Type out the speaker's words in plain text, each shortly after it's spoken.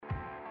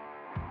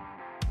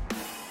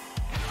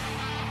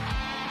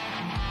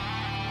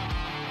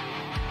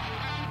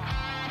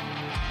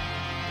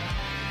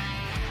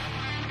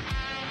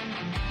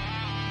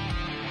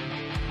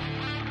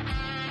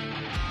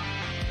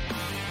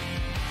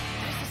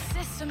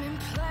system in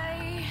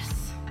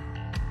place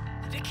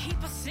to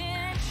keep us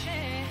in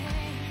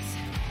chains.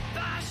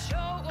 By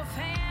show of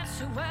hands,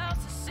 who else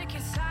is sick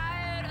and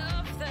tired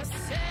of the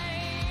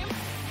same?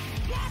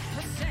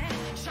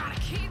 1% trying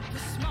to keep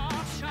us small,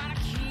 trying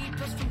to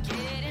keep us from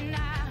getting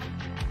out.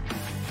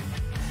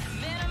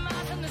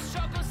 Minimizing the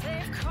struggles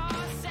they've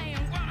caused, saying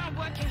we're not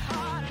working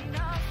hard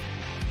enough.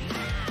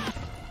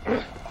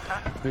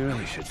 We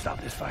really should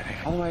stop this fighting.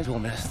 Otherwise, we'll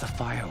miss the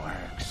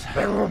fireworks.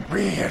 There won't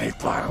be any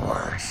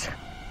fireworks.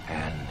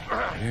 And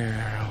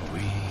here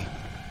we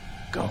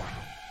go.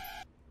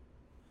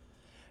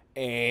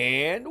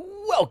 And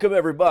welcome,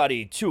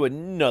 everybody, to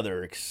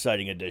another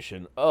exciting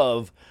edition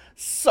of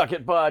Suck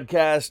It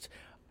Podcast.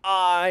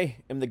 I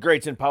am the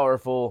great and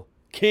powerful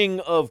King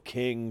of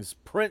Kings,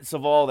 Prince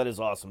of all that is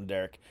awesome,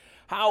 Derek.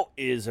 How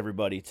is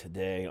everybody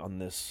today on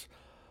this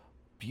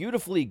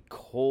beautifully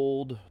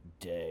cold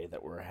day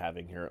that we're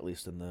having here, at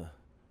least in the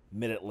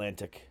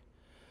mid-Atlantic?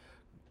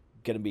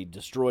 Going to be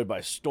destroyed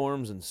by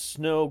storms and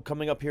snow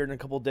coming up here in a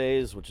couple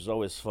days, which is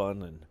always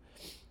fun. And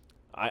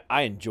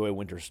I enjoy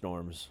winter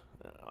storms.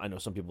 I know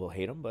some people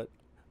hate them, but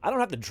I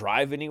don't have to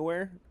drive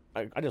anywhere.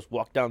 I just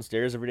walk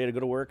downstairs every day to go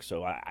to work,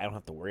 so I don't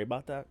have to worry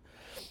about that.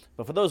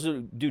 But for those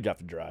who do have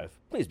to drive,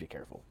 please be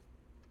careful.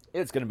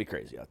 It's going to be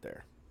crazy out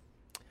there.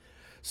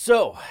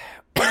 So,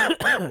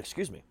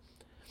 excuse me.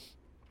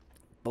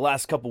 The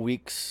last couple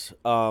weeks,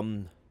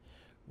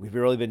 we've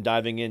really been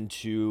diving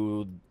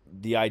into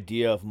the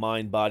idea of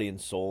mind, body,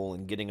 and soul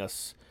and getting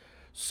us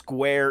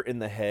square in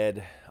the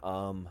head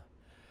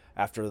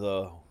after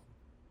the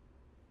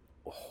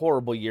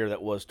horrible year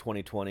that was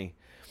 2020.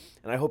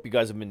 And I hope you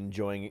guys have been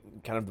enjoying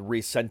kind of the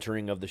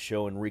recentering of the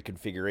show and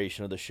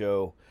reconfiguration of the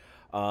show.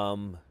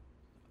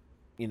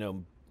 You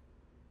know,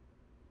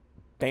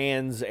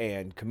 bands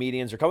and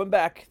comedians are coming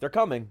back. They're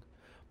coming.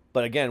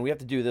 But again, we have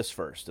to do this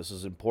first. This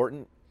is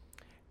important.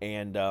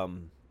 And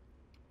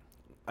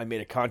I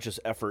made a conscious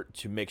effort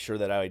to make sure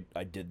that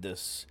I did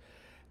this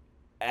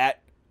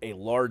at a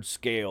large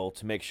scale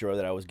to make sure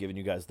that I was giving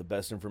you guys the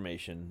best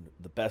information,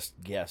 the best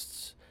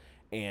guests,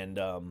 and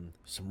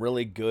some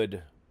really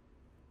good,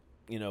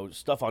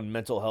 stuff on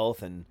mental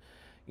health and,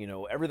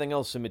 everything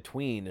else in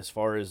between as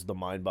far as the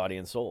mind, body,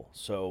 and soul.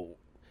 So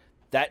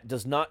that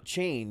does not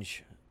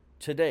change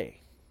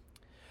today,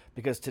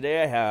 because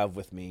today I have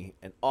with me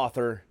an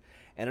author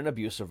and an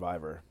abuse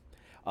survivor.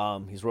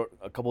 He's wrote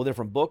a couple of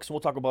different books, and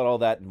we'll talk about all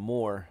that and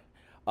more.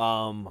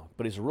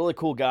 But he's a really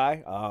cool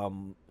guy.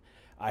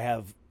 I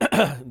have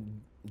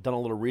done a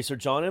little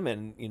research on him,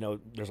 and,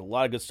 there's a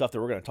lot of good stuff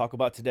that we're going to talk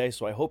about today,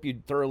 so I hope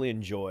you thoroughly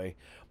enjoy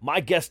my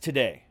guest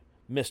today,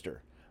 Mr.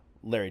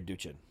 Larry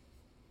Duchin.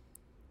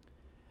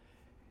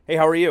 Hey,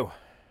 how are you?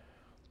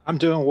 I'm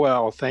doing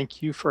well.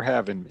 Thank you for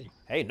having me.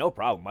 Hey, no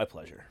problem. My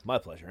pleasure. My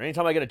pleasure.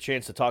 Anytime I get a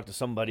chance to talk to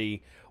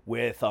somebody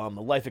with the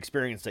life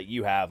experience that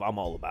you have, I'm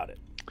all about it.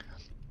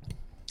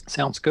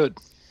 Sounds good.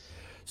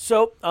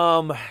 So,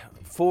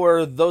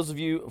 for those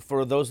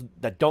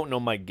that don't know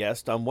my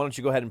guest, why don't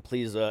you go ahead and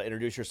please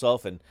introduce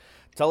yourself and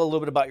tell a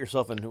little bit about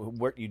yourself and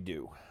what you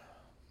do.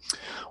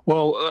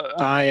 Well,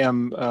 I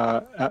am.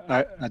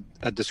 I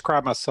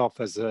describe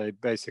myself as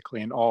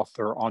basically an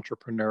author,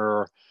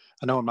 entrepreneur.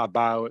 I know in my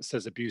bio it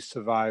says abuse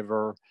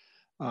survivor.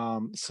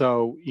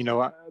 So,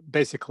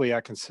 basically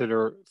I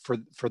consider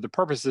for the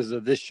purposes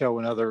of this show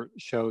and other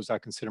shows, I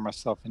consider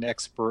myself an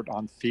expert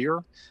on fear.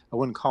 I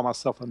wouldn't call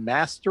myself a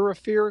master of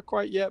fear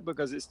quite yet,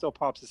 because it still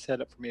pops its head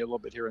up for me a little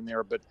bit here and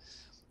there, but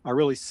I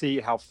really see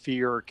how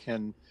fear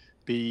can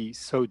be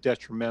so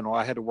detrimental.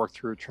 I had to work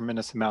through a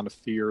tremendous amount of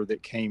fear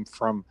that came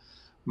from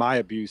my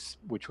abuse,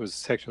 which was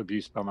sexual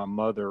abuse by my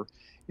mother.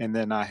 And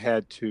then I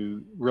had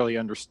to really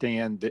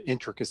understand the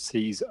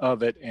intricacies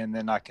of it. And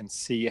then I can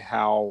see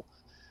how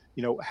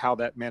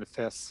that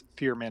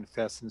fear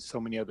manifests in so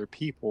many other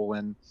people.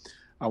 And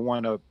I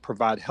want to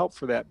provide help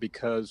for that,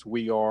 because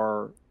we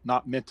are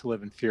not meant to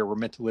live in fear. We're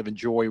meant to live in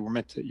joy.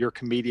 You're a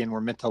comedian. We're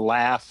meant to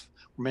laugh.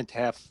 We're meant to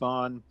have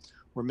fun.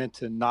 We're meant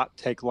to not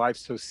take life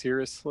so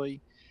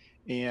seriously.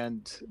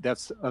 And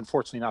that's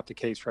unfortunately not the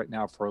case right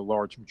now for a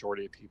large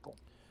majority of people.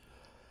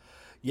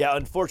 Yeah,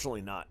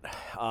 unfortunately not.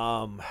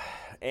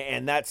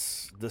 And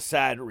that's the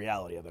sad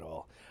reality of it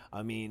all.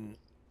 I mean,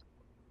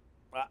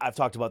 I've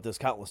talked about this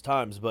countless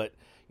times, but,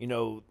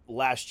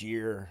 last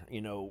year,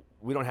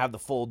 we don't have the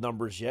full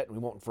numbers yet, and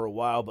we won't for a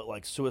while, but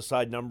like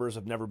suicide numbers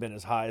have never been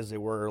as high as they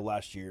were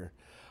last year.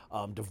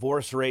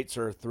 Divorce rates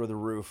are through the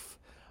roof.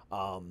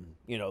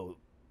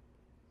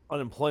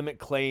 Unemployment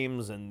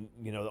claims and,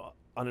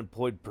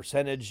 unemployed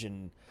percentage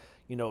and,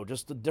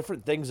 just the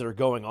different things that are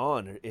going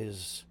on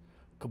is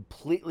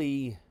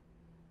completely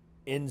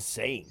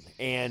insane.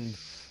 And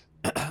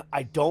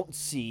I don't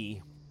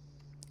see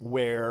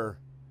where,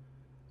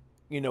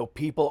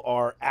 people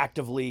are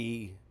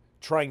actively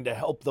trying to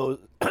help those,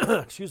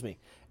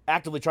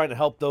 actively trying to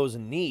help those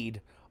in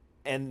need.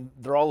 And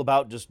they're all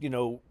about just,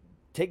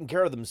 taking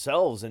care of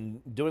themselves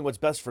and doing what's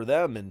best for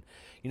them. And,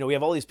 we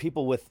have all these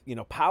people with,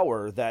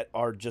 power that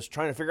are just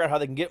trying to figure out how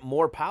they can get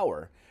more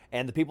power.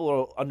 And the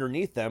people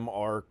underneath them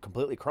are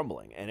completely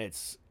crumbling. And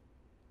it's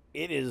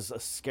it is a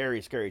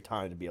scary, scary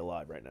time to be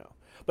alive right now.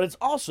 But it's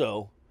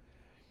also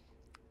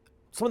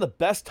some of the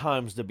best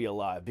times to be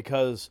alive,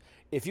 because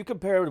if you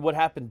compare what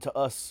happened to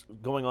us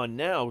going on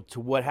now to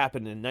what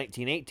happened in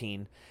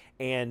 1918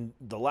 and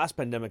the last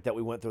pandemic that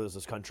we went through as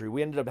this country,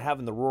 we ended up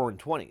having the roaring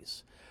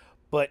 20s.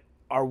 But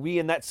are we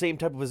in that same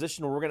type of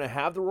position where we're going to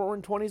have the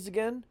roaring 20s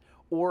again?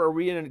 Or are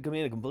we in a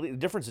completely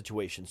different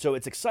situation? So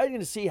it's exciting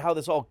to see how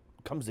this all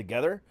comes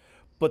together.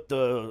 But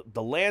the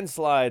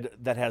landslide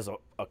that has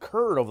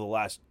occurred over the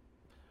last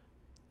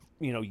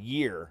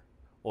year,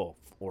 well,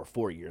 or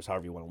 4 years,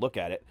 however you want to look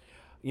at it,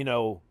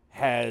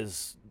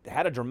 has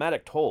had a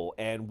dramatic toll.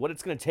 And what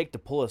it's going to take to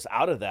pull us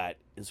out of that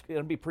is going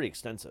to be pretty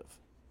extensive.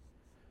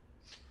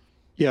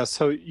 Yeah,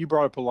 so you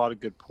brought up a lot of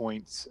good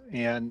points.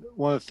 And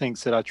one of the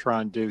things that I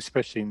try and do,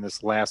 especially in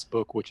this last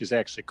book, which is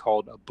actually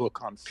called A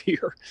Book on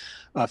Fear,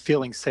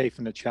 Feeling Safe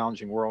in a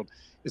Challenging World,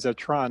 is I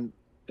try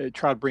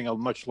to bring a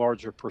much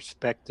larger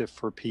perspective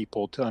for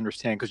people to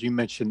understand. Because you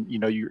mentioned,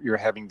 you're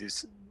having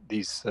these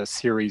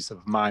series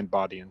of mind,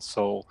 body, and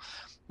soul.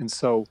 And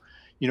so,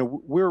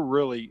 we're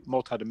really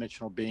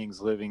multidimensional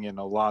beings living in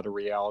a lot of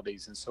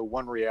realities. And so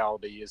one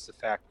reality is the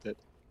fact that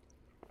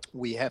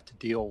we have to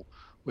deal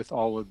with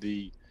all of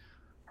the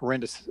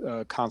horrendous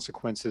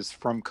consequences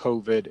from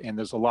COVID, and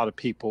there's a lot of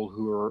people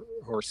who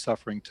are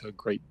suffering to a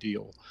great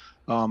deal.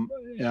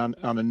 And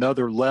on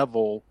another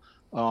level,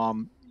 I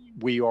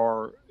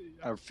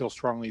feel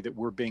strongly that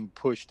we're being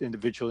pushed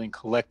individually and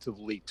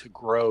collectively to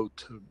grow,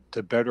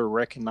 to better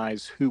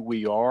recognize who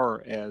we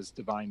are as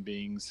divine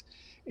beings,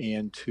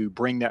 and to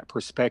bring that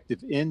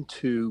perspective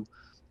into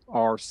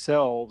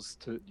ourselves,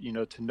 to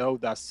know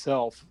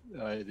thyself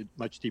at a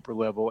much deeper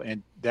level,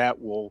 and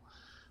that will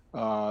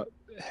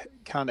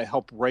kind of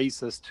help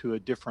raise us to a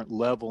different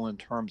level in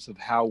terms of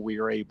how we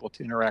are able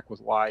to interact with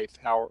life,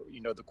 how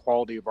the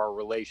quality of our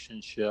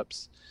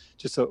relationships,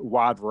 just a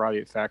wide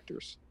variety of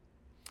factors.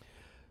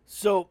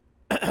 So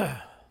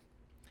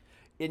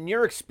in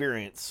your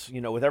experience,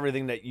 with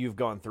everything that you've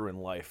gone through in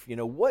life,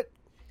 what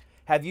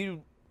have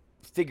you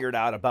figured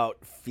out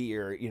about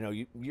fear?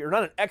 You're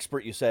not an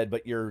expert, you said,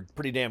 but you're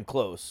pretty damn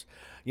close.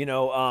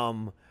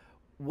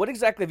 What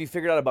exactly have you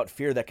figured out about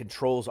fear that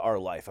controls our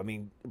life? I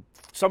mean,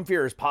 some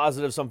fear is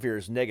positive, some fear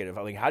is negative.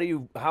 I mean,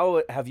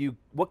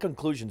 what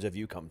conclusions have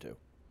you come to?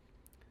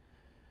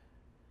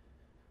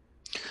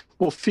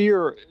 Well,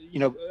 fear,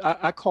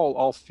 I call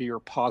all fear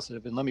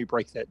positive, and let me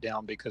break that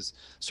down, because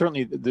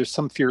certainly there's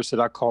some fears that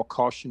I call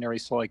cautionary.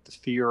 So like the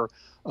fear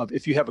of,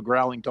 if you have a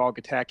growling dog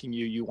attacking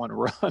you, you want to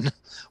run,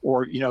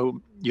 or, you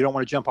don't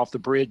want to jump off a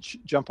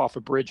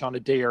bridge on a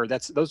dare.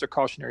 Those are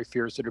cautionary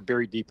fears that are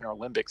buried deep in our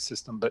limbic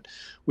system. But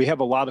we have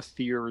a lot of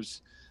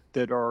fears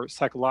that are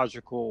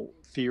psychological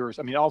fears.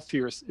 I mean, all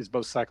fears is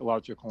both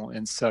psychological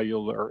and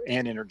cellular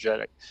and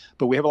energetic,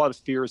 but we have a lot of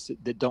fears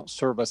that don't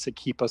serve us, that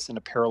keep us in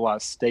a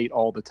paralyzed state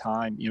all the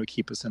time,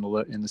 keep us in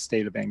the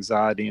state of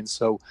anxiety. And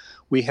so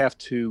we have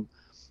to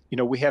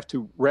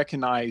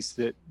recognize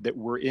that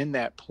we're in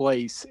that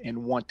place and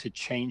want to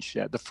change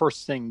that. The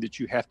first thing that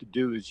you have to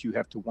do is you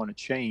have to want to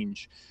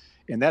change.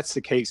 And that's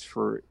the case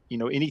for,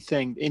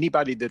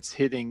 anybody that's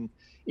hitting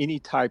any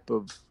type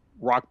of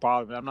rock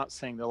bottom. And I'm not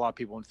saying that a lot of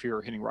people in fear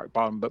are hitting rock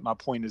bottom, but my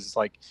point is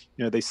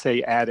they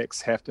say addicts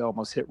have to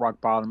almost hit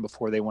rock bottom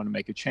before they want to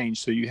make a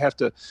change. So you have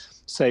to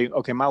say,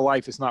 okay, my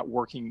life is not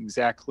working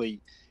exactly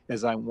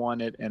as I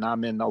want it, and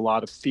I'm in a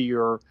lot of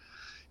fear.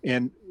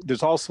 And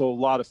there's also a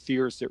lot of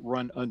fears that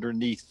run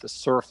underneath the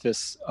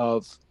surface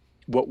of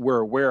what we're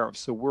aware of.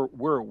 So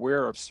we're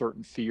aware of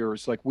certain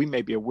fears. Like we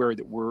may be aware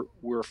that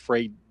we're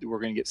afraid that we're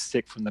going to get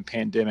sick from the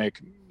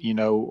pandemic,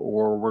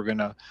 or we're going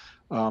to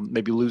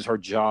maybe lose our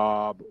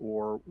job,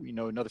 or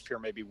another fear,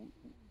 maybe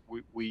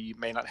we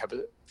may not have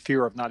a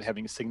fear of not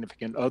having a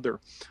significant other.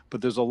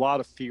 But there's a lot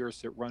of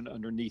fears that run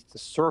underneath the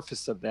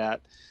surface of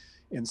that.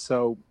 And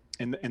so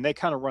and they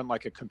kind of run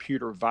like a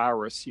computer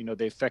virus.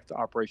 They affect the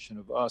operation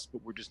of us,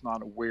 but we're just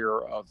not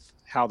aware of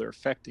how they're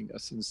affecting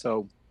us. And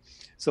so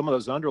some of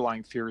those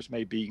underlying fears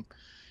may be,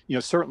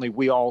 certainly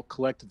we all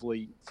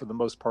collectively, for the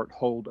most part,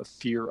 hold a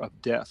fear of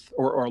death,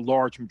 or a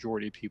large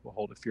majority of people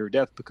hold a fear of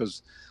death,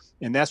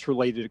 and that's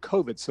related to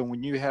COVID. So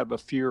when you have a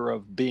fear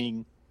of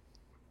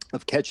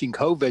catching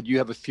COVID, you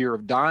have a fear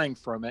of dying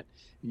from it,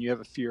 and you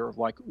have a fear of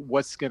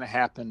what's going to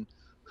happen,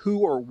 who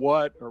or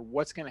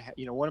what's going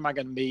to what am I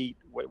going to meet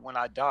when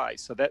I die?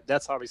 So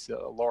that's obviously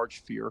a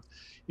large fear.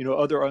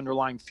 Other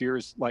underlying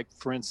fears, like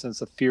for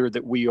instance, a fear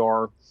that we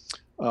are,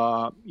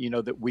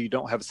 that we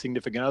don't have a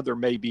significant other,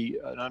 maybe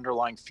an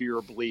underlying fear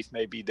or belief,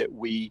 maybe that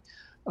we're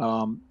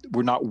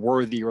not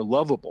worthy or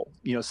lovable,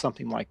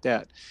 something like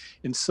that.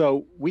 And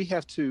so we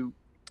have to,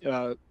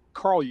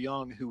 Carl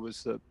Jung, who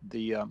was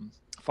the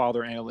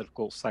father of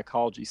analytical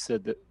psychology,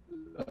 said that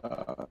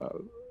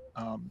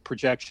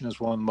projection is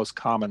one of the most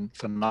common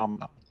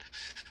phenomena.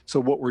 So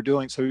what we're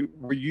doing, so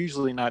we're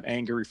usually not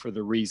angry for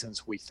the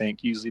reasons we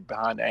think. Usually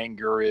behind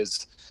anger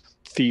is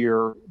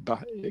fear,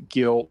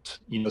 guilt,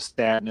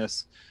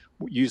 sadness.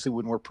 Usually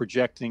when we're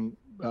projecting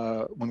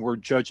when we're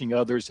judging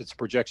others, it's a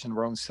projection of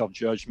our own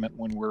self-judgment.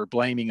 When we're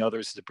blaming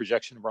others, it's a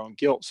projection of our own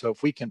guilt. So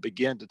if we can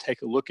begin to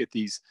take a look at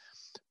these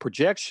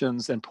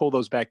projections and pull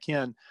those back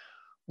in,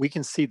 we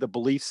can see the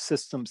belief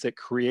systems that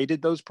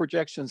created those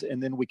projections.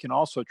 And then we can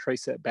also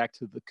trace that back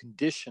to the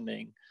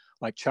conditioning,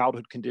 like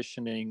childhood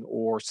conditioning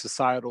or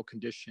societal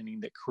conditioning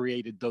that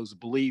created those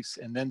beliefs,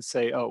 and then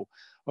say, oh,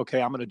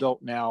 okay, I'm an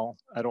adult now.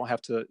 I don't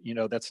have to,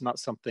 that's not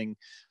something,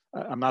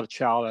 I'm not a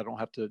child. I don't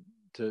have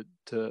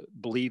to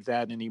believe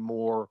that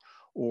anymore.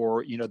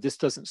 Or, this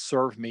doesn't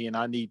serve me and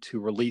I need to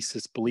release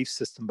this belief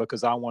system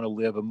because I want to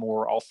live a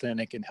more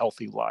authentic and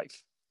healthy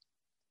life.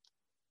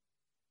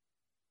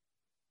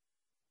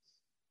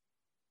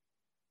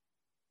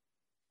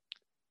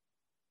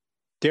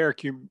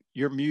 Derek,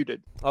 you're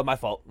muted. Oh, my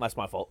fault. That's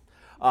my fault.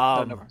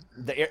 No.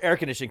 The air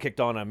conditioning kicked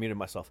on. I muted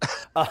myself.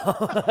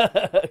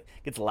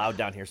 Gets loud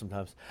down here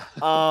sometimes.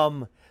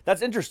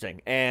 That's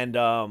interesting, and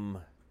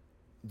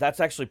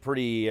that's actually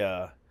pretty.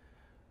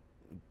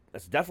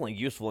 That's definitely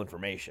useful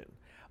information.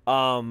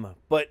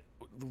 But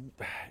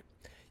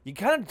you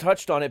kind of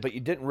touched on it, but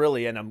you didn't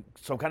really. And I'm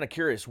kind of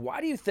curious.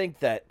 Why do you think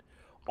that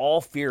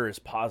all fear is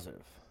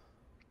positive?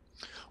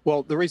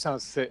 Well, the reason I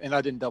was saying, and I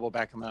didn't double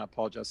back on that, I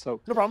apologize.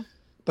 So no problem.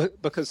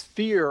 But because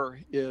fear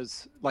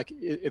is like,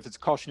 if it's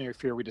cautionary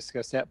fear, we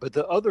discussed that. But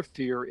the other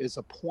fear is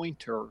a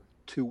pointer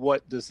to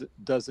what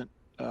doesn't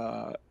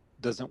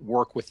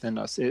work within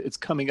us. It's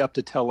coming up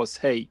to tell us,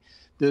 hey,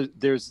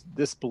 there's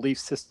this belief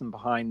system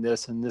behind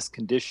this and this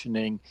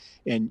conditioning,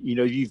 and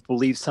you've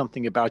believed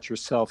something about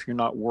yourself. You're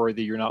not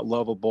worthy. You're not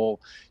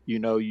lovable. You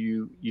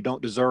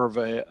don't deserve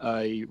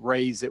a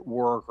raise at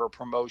work or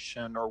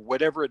promotion or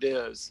whatever it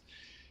is.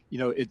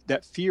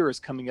 That fear is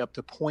coming up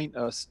to point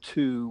us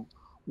to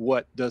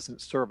what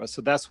doesn't serve us.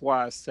 So that's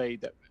why I say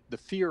that the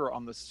fear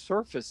on the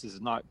surface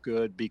is not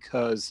good,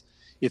 because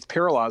it's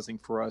paralyzing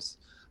for us.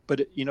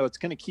 But it's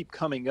going to keep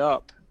coming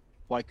up.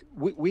 Like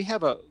we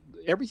have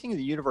everything in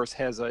the universe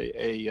has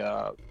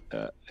a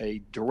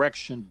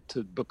direction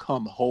to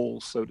become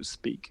whole, so to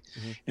speak.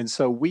 Mm-hmm. And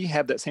so we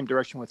have that same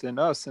direction within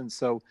us. And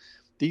so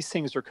these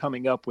things are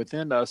coming up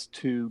within us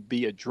to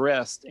be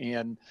addressed,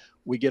 and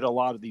we get a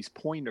lot of these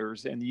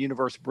pointers, and the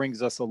universe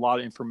brings us a lot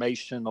of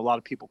information. A lot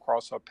of people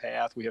cross our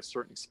path. We have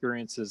certain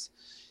experiences,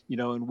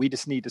 and we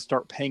just need to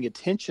start paying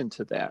attention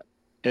to that,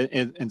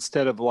 and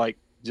instead of like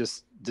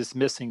just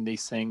dismissing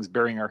these things,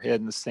 burying our head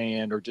in the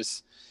sand, or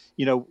just,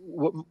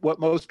 what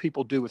most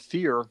people do with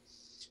fear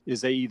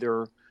is they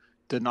either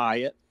deny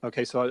it.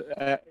 Okay. So,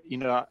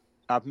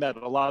 I've met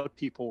a lot of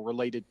people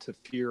related to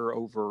fear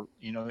over,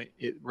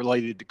 it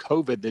related to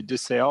COVID, that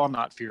just say, oh, I'm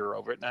not fear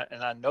over it.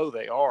 And I know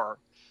they are,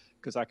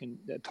 because I can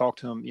talk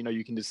to them,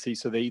 you can just see.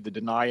 So they either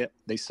deny it,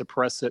 they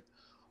suppress it,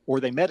 or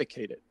they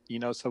medicate it,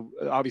 So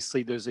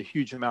obviously there's a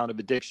huge amount of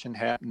addiction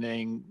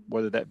happening,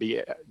 whether that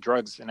be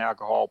drugs and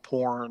alcohol,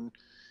 porn,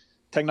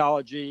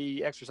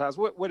 technology, exercise,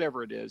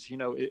 whatever it is,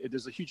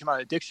 there's a huge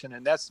amount of addiction.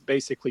 And that's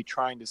basically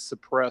trying to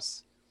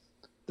suppress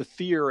the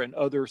fear and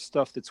other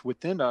stuff that's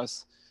within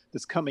us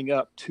that's coming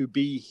up to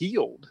be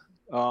healed.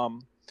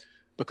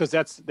 Because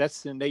that's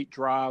the innate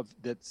drive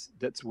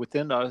that's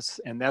within us,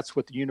 and that's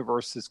what the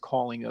universe is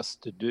calling us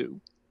to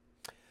do.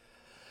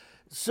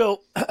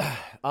 So,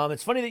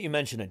 it's funny that you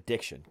mentioned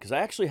addiction, because I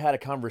actually had a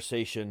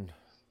conversation.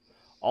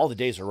 All the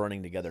days are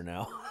running together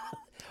now.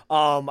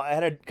 I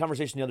had a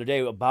conversation the other day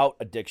about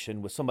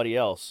addiction with somebody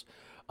else,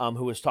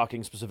 who was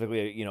talking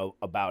specifically,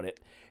 about it,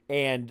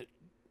 and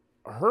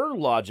her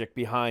logic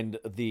behind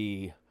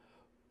the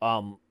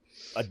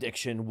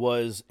addiction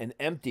was an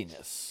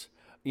emptiness,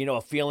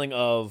 a feeling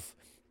of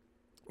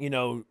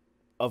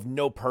of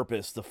no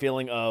purpose, the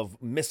feeling of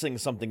missing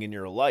something in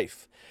your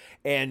life.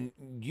 And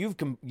you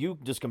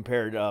just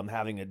compared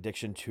having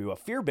addiction to a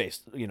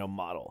fear-based,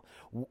 model.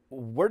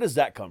 Where does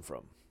that come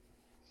from?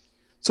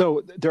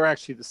 So they're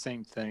actually the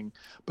same thing,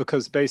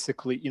 because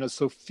basically,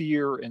 so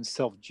fear and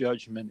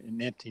self-judgment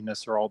and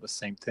emptiness are all the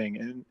same thing.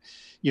 And,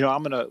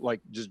 I'm going to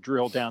just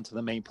drill down to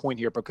the main point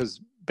here,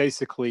 because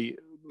basically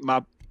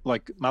my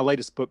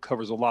latest book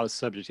covers a lot of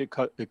subjects.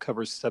 It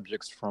covers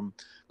subjects from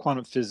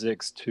quantum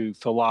physics to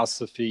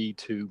philosophy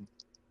to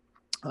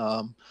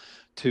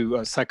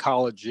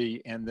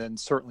psychology, and then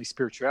certainly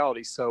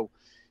spirituality. So,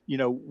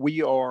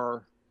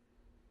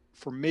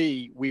 for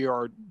me, we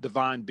are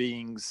divine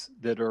beings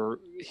that are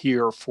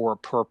here for a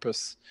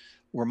purpose.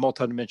 We're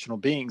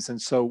multidimensional beings.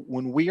 And so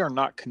when we are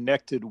not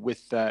connected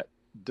with that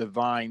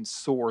divine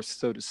source,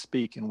 so to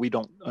speak, and we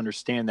don't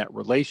understand that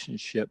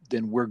relationship,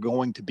 then we're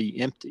going to be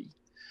empty.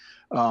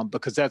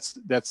 Because that's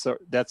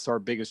our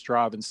biggest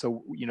drive. And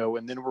so,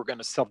 and then we're going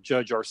to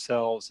self-judge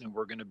ourselves, and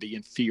we're going to be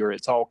in fear.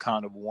 It's all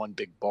kind of one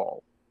big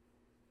ball.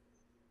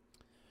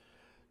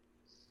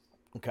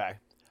 Okay.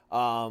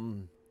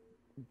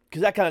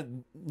 Because that kind of,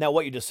 now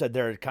what you just said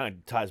there, it kind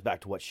of ties back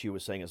to what she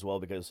was saying as well,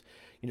 because,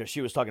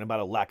 she was talking about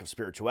a lack of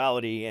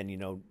spirituality,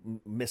 and,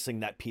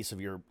 missing that piece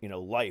of your,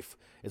 life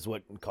is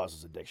what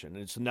causes addiction.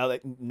 And so now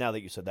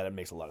that you said that, it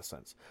makes a lot of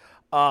sense.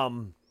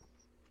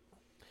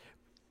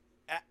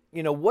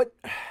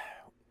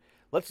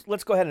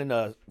 let's go ahead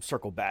and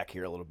circle back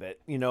here a little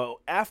bit.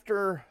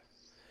 After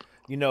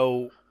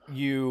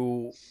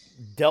you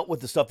dealt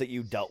with the stuff that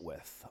you dealt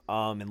with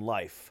in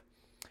life,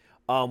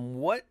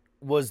 what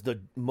was the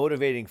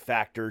motivating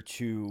factor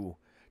to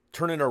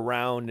turn it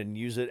around and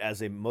use it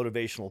as a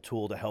motivational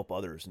tool to help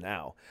others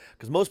now?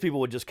 Because most people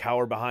would just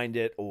cower behind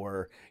it,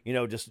 or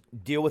just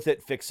deal with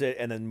it, fix it,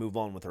 and then move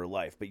on with their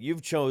life. But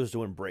you've chose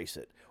to embrace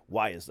it.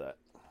 Why is that?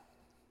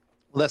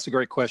 Well, that's a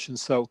great question.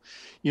 So,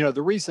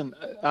 the reason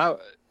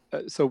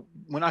so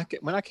when I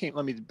came,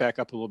 let me back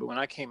up a little bit. When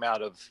I came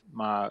out of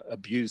my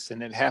abuse,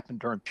 and it happened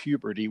during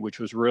puberty, which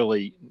was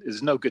really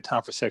is no good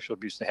time for sexual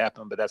abuse to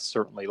happen, but that's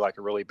certainly like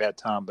a really bad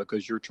time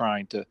because you're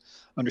trying to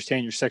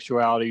understand your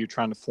sexuality, you're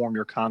trying to form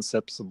your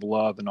concepts of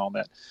love and all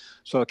that.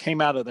 So I came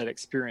out of that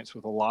experience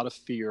with a lot of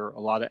fear, a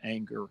lot of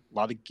anger, a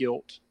lot of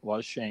guilt, a lot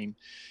of shame.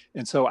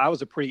 And so I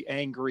was a pretty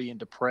angry and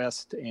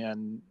depressed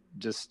and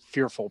just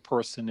fearful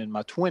person in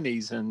my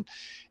 20s, and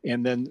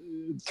then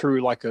through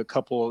like a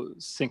couple of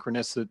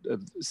synchronicities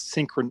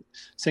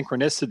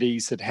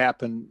that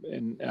happened,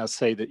 and I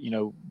say that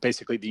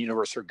basically the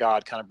universe or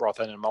God kind of brought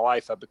that into my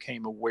life. I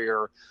became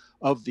aware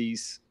of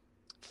these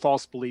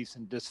false beliefs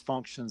and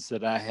dysfunctions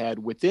that I had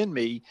within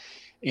me,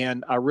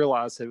 and I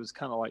realized that it was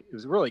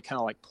really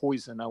kind of like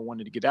poison I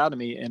wanted to get out of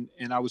me, and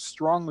I was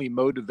strongly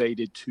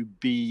motivated to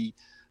be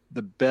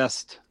the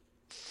best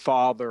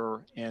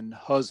father and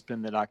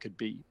husband that I could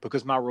be,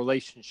 because my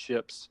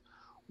relationships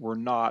were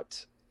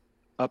not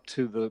up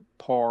to the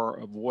par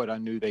of what I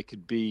knew they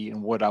could be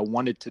and what I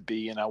wanted to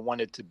be. And I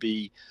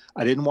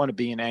didn't want to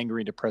be an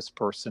angry, depressed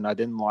person. I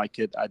didn't like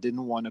it. I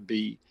didn't want to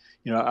be,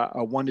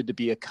 I wanted to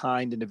be a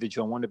kind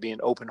individual. I wanted to be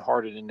an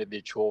open-hearted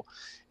individual.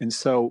 And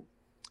so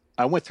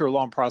I went through a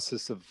long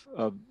process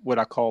of what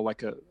I call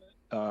like a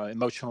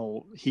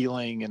emotional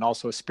healing and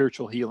also a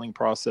spiritual healing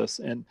process.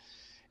 And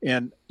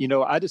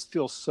I just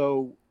feel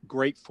so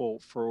grateful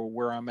for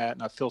where I'm at,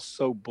 and I feel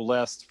so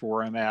blessed for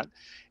where I'm at.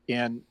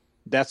 And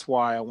that's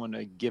why I want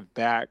to give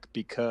back,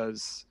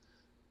 because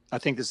I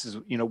think this is,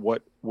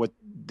 what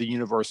the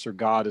universe or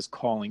God is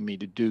calling me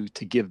to do,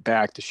 to give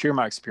back, to share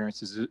my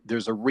experiences.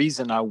 There's a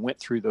reason I went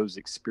through those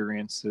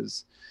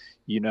experiences,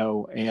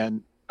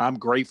 and I'm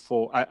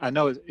grateful. I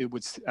know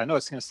it's going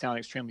to sound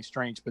extremely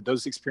strange, but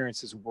those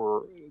experiences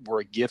were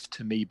a gift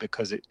to me,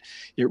 because it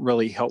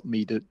really helped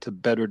me to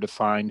better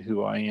define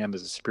who I am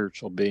as a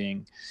spiritual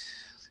being.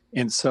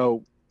 And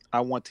so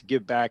I want to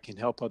give back and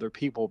help other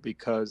people,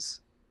 because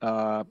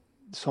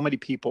so many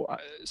people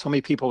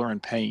are in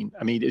pain.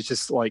 I mean, it's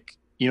just like,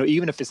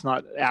 even if it's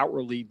not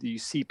outwardly, do you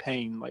see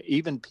pain? Like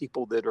even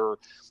people that are,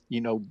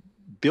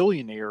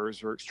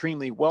 billionaires or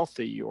extremely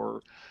wealthy,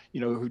 or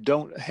who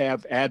don't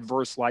have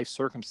adverse life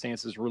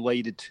circumstances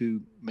related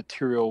to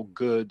material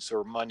goods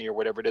or money or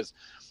whatever it is,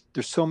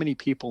 there's so many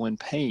people in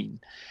pain.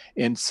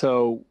 And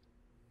so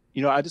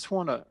I just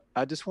want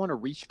to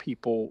reach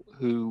people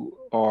who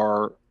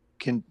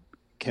can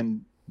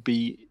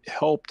be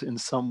helped in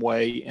some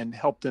way, and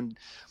help them.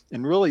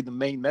 And really the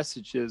main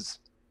message is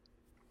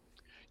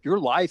your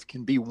life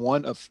can be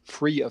one of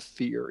free of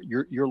fear.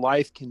 Your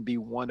life can be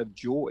one of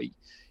joy.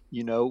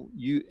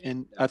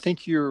 And I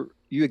think you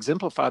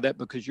exemplify that,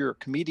 because you're a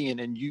comedian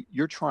and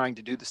you're trying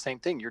to do the same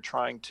thing. You're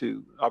trying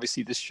to,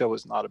 obviously this show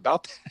is not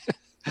about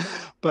that,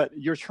 but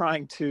you're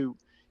trying to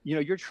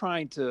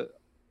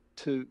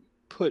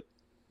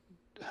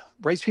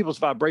raise people's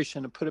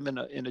vibration and put them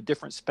in a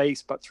different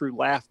space, but through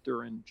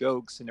laughter and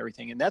jokes and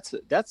everything. And that's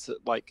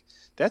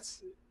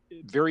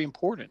very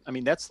important. I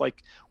mean, that's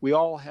like, we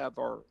all have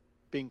our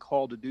being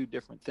called to do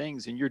different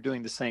things, and you're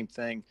doing the same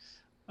thing.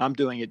 I'm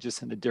doing it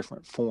just in a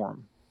different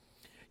form.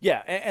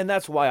 Yeah, and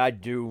that's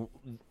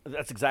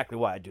exactly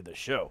why I do this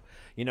show.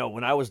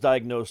 When I was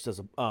diagnosed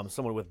as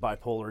someone with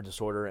bipolar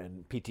disorder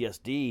and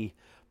PTSD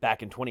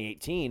back in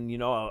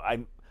 2018,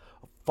 I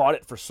fought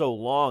it for so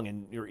long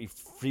and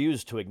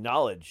refused to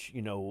acknowledge,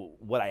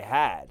 what I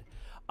had,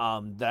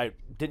 that I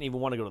didn't even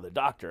want to go to the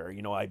doctor.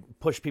 I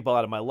pushed people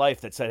out of my life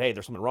that said, hey,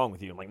 there's something wrong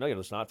with you. I'm like, no,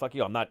 there's not. Fuck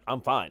you.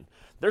 I'm fine.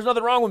 There's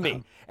nothing wrong with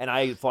me. And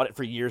I fought it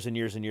for years and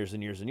years and years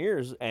and years and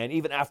years. And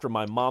even after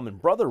my mom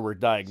and brother were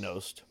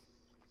diagnosed,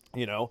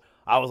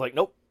 I was like,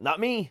 nope, not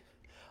me.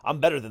 I'm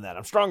better than that.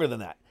 I'm stronger than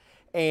that.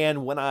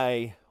 And when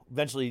I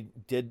eventually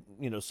did,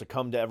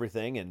 succumb to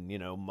everything, and,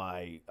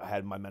 I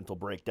had my mental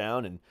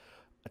breakdown and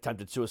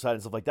attempted suicide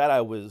and stuff like that, I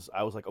was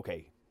like,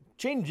 okay,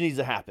 change needs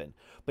to happen.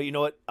 But you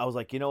know what? I was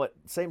like, at the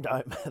same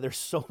time, there's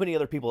so many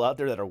other people out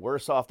there that are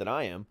worse off than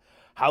I am.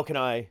 How can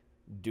I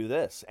do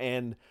this?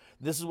 And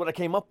this is what I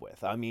came up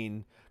with. I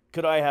mean,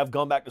 could I have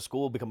gone back to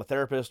school, become a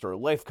therapist or a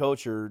life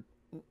coach, or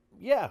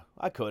yeah,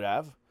 I could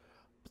have.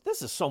 But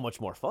this is so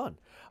much more fun.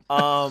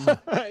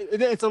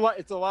 It's a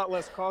lot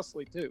less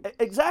costly too.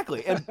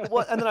 Exactly. And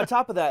then on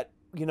top of that,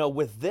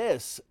 with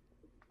this,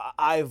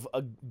 I've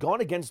gone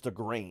against the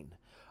grain.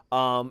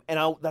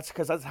 That's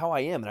because that's how I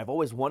am, and I've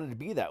always wanted to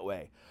be that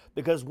way.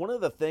 Because one of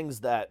the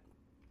things that,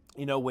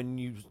 when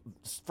you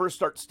first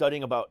start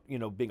studying about,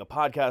 being a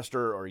podcaster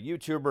or a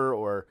YouTuber,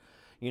 or,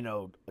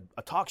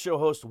 a talk show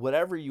host,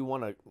 whatever you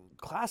want to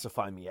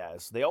classify me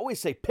as, they always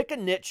say pick a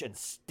niche and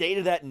stay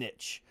to that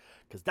niche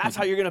because that's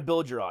how you're going to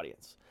build your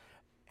audience.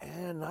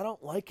 And I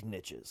don't like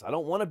niches. I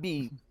don't want to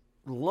be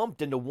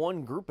lumped into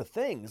one group of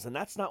things, and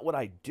that's not what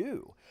I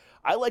do.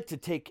 I like to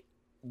take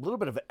a little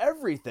bit of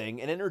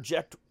everything and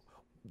interject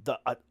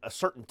a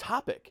certain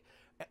topic,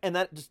 and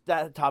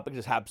that topic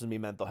just happens to be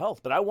mental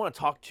health. But I want to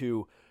talk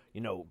to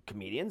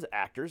comedians,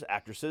 actors,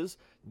 actresses,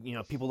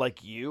 people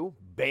like you,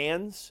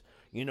 bands.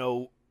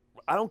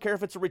 I don't care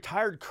if it's a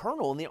retired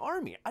colonel in the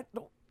Army.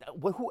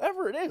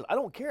 Whoever it is, I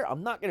don't care.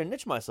 I'm not going to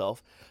niche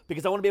myself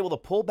because I want to be able to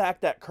pull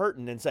back that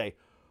curtain and say,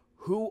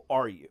 who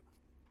are you?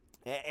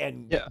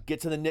 And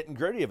get to the nit and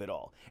gritty of it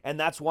all. And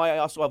that's why I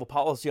also have a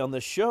policy on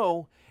this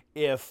show.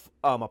 If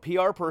a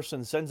PR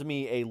person sends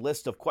me a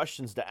list of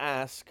questions to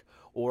ask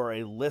or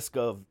a list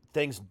of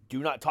things, do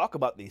not talk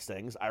about these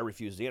things, I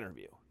refuse the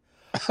interview.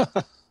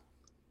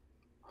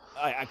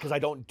 Because I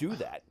don't do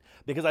that.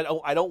 Because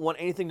I don't want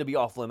anything to be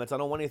off limits. I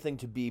don't want anything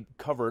to be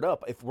covered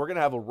up. If we're going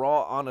to have a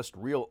raw, honest,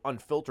 real,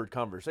 unfiltered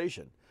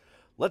conversation,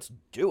 let's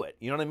do it.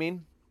 You know what I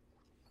mean?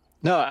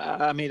 No,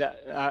 I mean,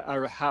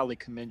 I highly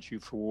commend you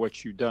for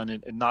what you've done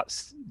and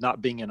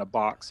not being in a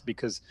box,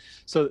 because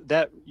so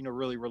that,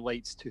 really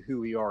relates to who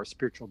we are,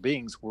 spiritual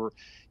beings. We've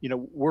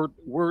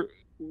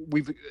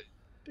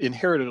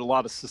inherited a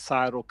lot of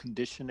societal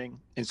conditioning.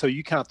 And so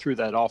you kind of threw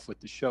that off with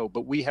the show,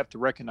 but we have to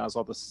recognize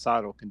all the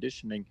societal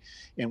conditioning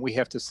and we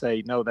have to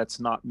say, no, that's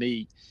not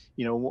me.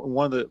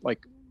 One of the,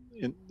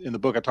 in the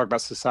book, I talk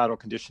about societal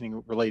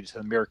conditioning related to the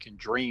American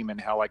dream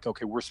and how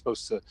okay, we're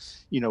supposed to,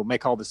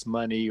 make all this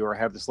money or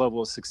have this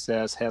level of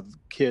success, have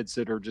kids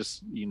that are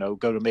just,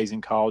 go to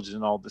amazing colleges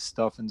and all this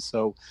stuff. And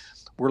so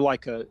we're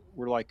like a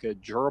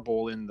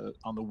gerbil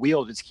on the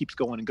wheel. It just keeps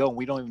going and going.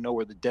 We don't even know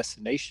where the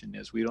destination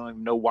is. We don't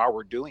even know why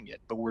we're doing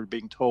it, but we're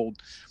being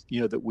told,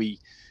 that we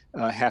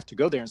have to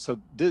go there. And so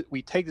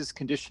we take this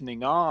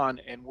conditioning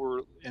on and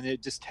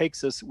it just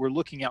takes us, we're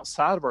looking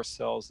outside of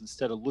ourselves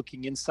instead of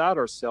looking inside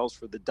ourselves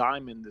for the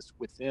diamond that's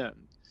within.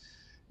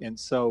 And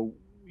so,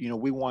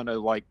 we want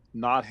to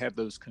not have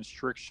those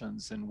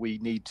constrictions, and we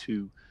need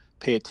to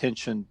pay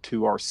attention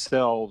to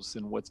ourselves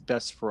and what's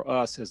best for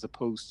us, as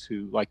opposed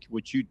to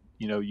what you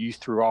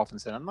threw off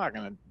and said, I'm not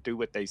going to do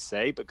what they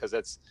say because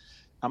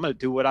I'm going to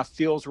do what I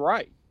feel is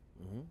right.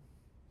 Mm-hmm.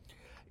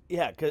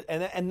 Yeah,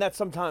 and that's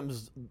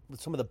sometimes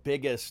some of the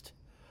biggest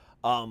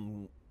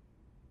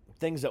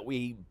things that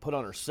we put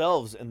on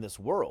ourselves in this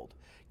world,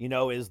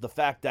 is the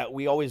fact that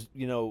we always,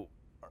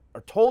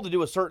 are told to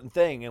do a certain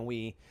thing, and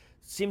we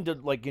seem to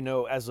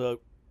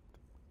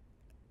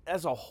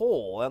as a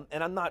whole,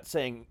 and I'm not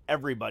saying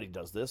everybody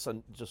does this.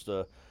 I'm just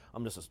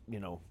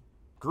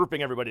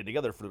grouping everybody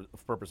together for the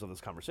purpose of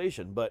this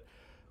conversation, but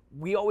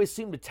we always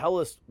seem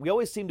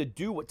to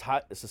do what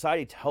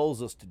society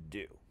tells us to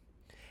do.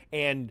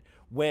 And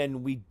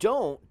when we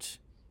don't,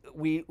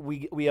 we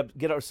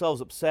get ourselves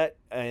upset,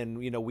 and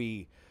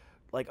we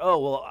oh,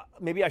 well,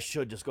 maybe I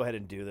should just go ahead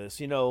and do this.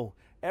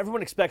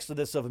 Everyone expects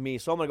this of me,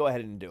 so I'm gonna go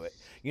ahead and do it.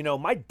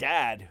 My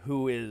dad,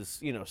 who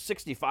is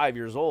 65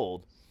 years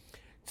old,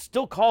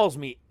 still calls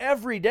me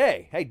every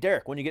day. Hey,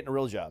 Derek, when you getting a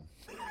real job?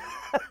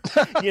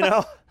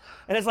 And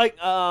it's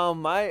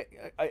I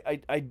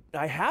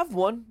have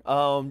one,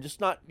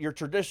 just not your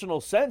traditional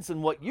sense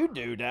in what you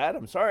do, Dad.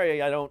 I'm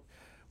sorry, I don't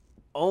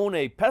own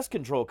a pest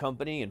control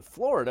company in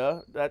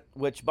Florida,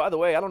 which, by the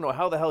way, I don't know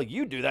how the hell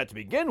you do that to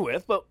begin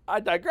with, but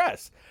I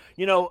digress.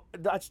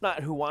 That's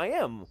not who I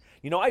am.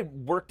 I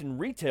worked in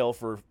retail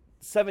for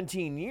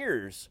 17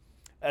 years,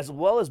 as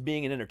well as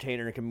being an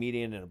entertainer, a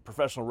comedian, and a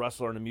professional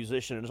wrestler, and a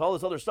musician, and there's all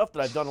this other stuff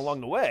that I've done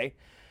along the way.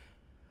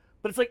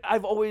 But it's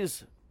I've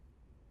always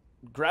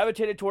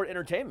gravitated toward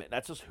entertainment.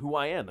 That's just who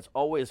I am. That's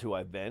always who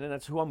I've been, and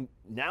that's who I'm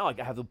now. I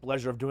have the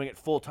pleasure of doing it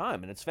full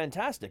time, and it's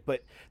fantastic.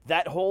 But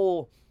that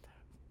whole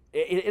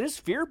it is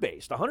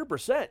fear-based,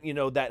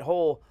 100%. That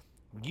whole,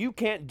 you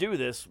can't do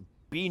this,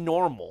 be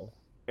normal,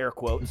 air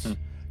quotes,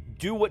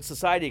 do what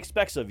society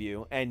expects of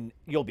you, and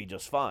you'll be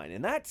just fine.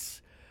 And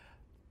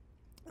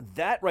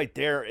that right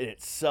there in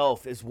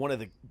itself is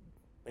in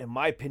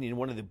my opinion,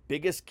 one of the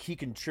biggest key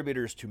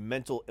contributors to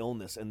mental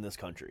illness in this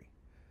country.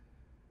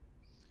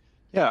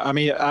 Yeah, I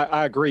mean,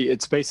 I agree.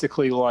 It's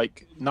basically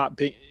not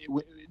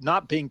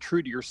being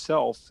true to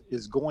yourself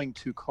is going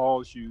to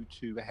cause you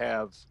to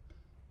have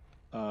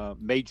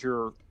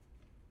major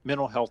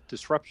mental health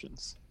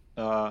disruptions.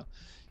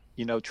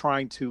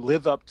 Trying to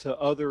live up to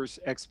others'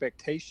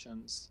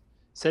 expectations,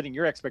 setting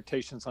your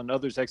expectations on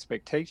others'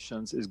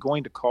 expectations is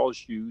going to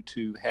cause you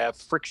to have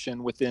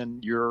friction within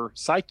your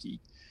psyche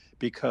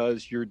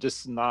because you're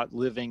just not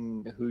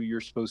living who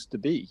you're supposed to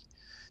be.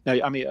 Now,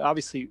 I mean,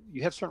 obviously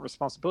you have certain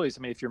responsibilities.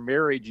 I mean, if you're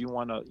married, you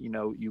want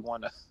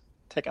to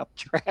take out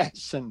the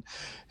trash and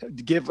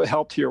give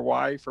help to your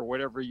wife or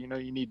whatever, you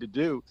need to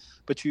do.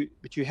 But you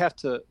have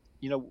to,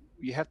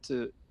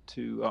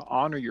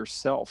 honor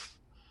yourself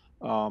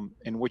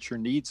and what your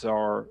needs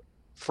are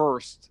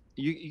first.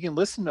 You can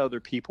listen to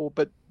other people,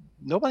 but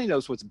nobody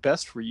knows what's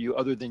best for you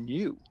other than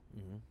you.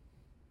 Mm-hmm.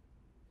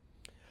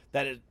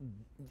 That is,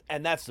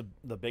 and that's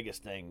the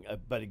biggest thing.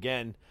 But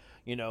again,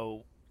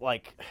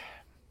 like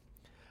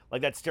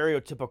that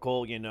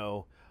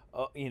stereotypical,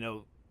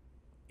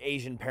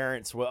 Asian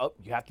parents. Well,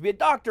 you have to be a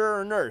doctor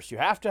or a nurse. You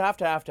have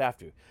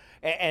to.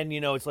 And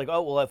it's like,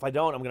 oh well, if I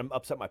don't, I'm going to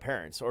upset my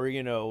parents. Or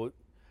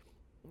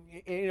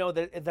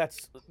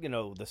that's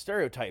the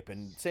stereotype.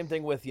 And same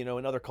thing with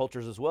in other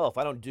cultures as well. If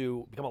I don't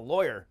become a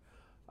lawyer,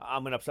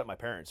 I'm going to upset my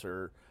parents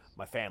or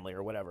my family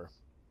or whatever.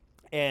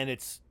 And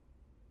it's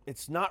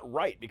not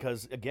right,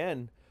 because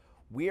again,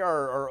 we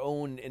are our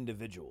own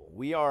individual.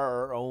 We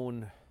are our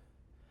own.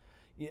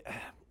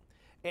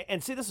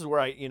 And see, this is where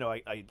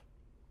I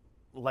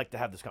like to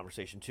have this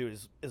conversation too.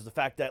 Is the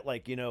fact that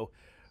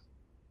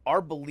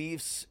our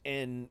beliefs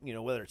in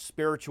whether it's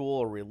spiritual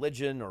or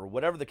religion or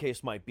whatever the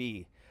case might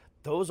be,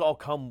 those all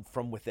come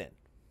from within.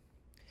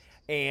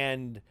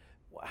 And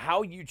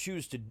how you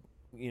choose to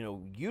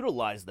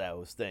utilize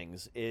those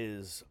things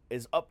is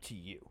up to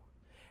you.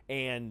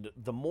 And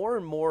the more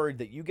and more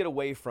that you get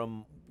away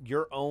from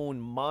your own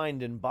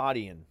mind and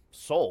body and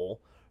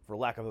soul, for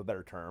lack of a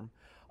better term,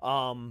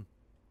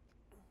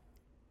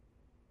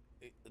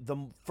 the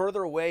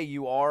further away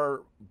you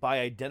are by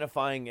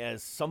identifying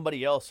as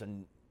somebody else,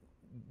 and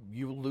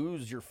you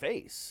lose your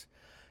face.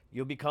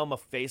 You'll become a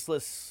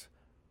faceless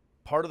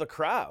part of the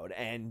crowd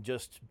and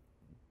just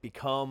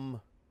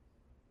become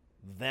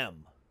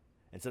them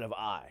instead of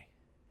I.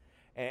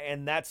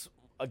 And that's,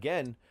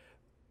 again,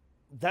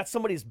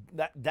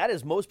 that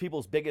is most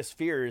people's biggest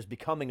fear, is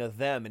becoming a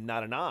them and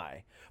not an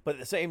I. But at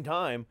the same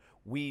time,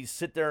 we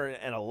sit there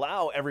and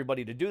allow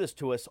everybody to do this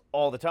to us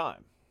all the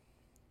time.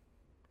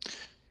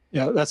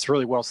 Yeah, that's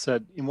really well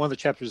said. In one of the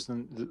chapters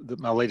in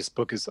my latest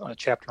book is a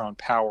chapter on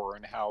power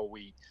and how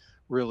we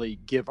really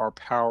give our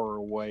power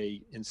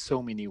away in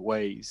so many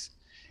ways.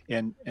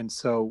 And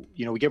so,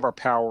 we give our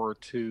power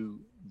to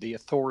the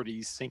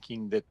authorities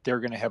thinking that they're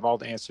going to have all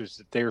the answers,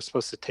 that they're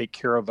supposed to take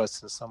care of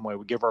us in some way.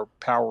 We give our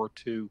power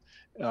to,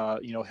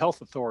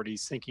 health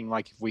authorities thinking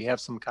like if we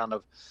have some kind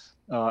of,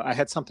 I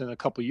had something a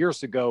couple of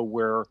years ago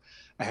where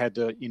I had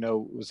to, it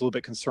was a little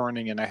bit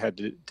concerning and I had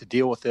to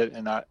deal with it.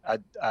 And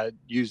I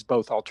used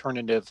both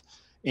alternative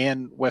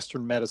and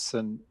Western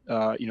medicine,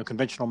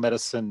 conventional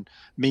medicine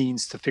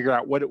means to figure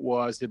out what it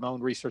was, did my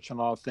own research on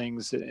all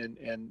things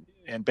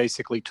and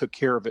basically took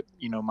care of it,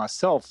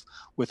 myself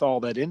with all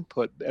that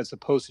input, as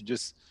opposed to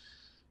just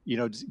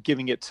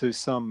giving it to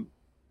some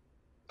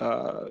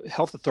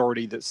health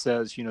authority that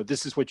says,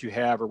 this is what you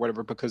have or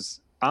whatever,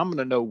 because I'm going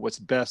to know what's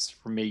best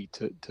for me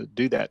to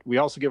do that. We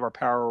also give our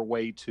power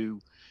away to,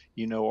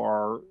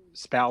 our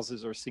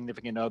spouses or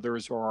significant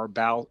others or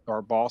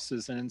our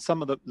bosses. And in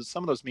some of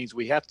those means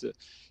we have to,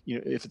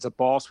 if it's a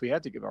boss, we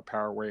have to give our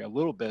power away a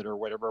little bit or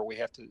whatever. We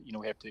have to,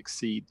 we have to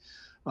exceed.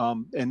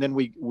 And then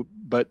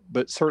but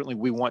certainly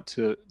we want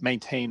to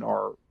maintain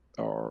our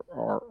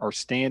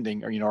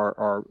standing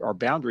or, our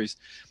boundaries.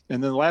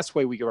 And then the last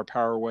way we give our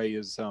power away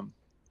is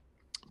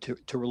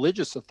to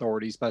religious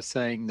authorities by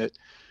saying that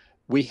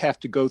we have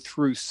to go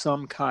through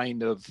some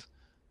kind of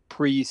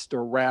priest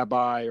or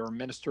rabbi or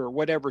minister or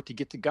whatever to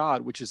get to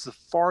God, which is the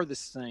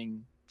farthest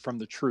thing from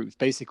the truth.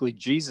 Basically,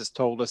 Jesus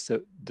told us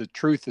that the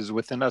truth is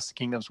within us, the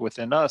kingdom's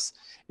within us,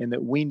 and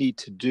that we need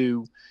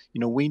to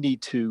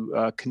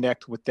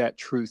connect with that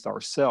truth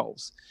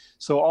ourselves.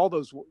 So all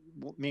those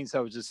means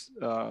I was just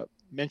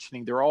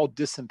mentioning, they're all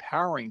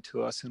disempowering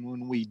to us. And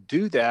when we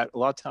do that, a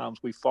lot of times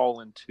we fall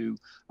into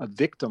a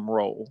victim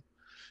role.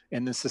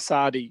 And then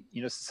society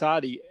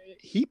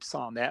heaps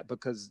on that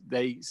because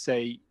they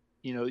say,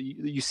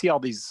 you see all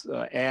these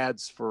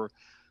ads for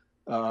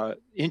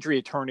injury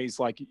attorneys,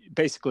 like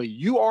basically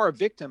you are a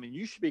victim and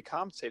you should be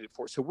compensated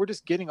for it. So we're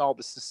just getting all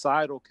the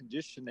societal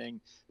conditioning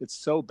that's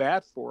so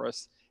bad for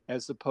us,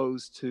 as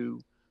opposed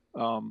to,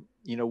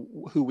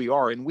 who we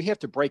are. And we have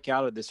to break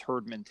out of this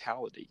herd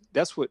mentality.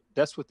 That's what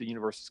the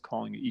universe is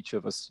calling each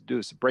of us to do,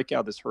 is to break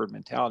out of this herd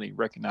mentality and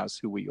recognize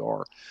who we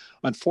are.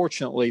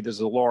 Unfortunately, there's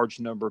a large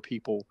number of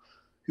people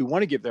who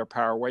want to give their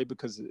power away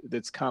because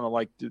it's kind of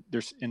like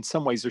there's, in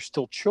some ways, they're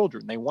still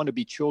children. They want to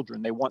be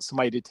children. They want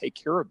somebody to take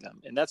care of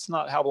them. And that's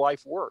not how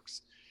life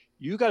works.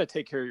 You got to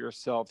take care of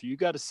yourself. You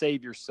got to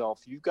save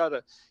yourself. You've got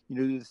to,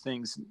 do the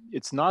things.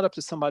 It's not up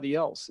to somebody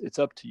else. It's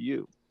up to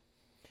you.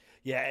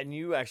 Yeah. And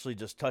you actually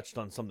just touched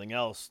on something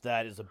else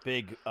that is a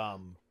big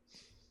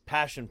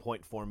passion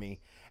point for me.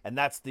 And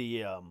that's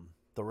the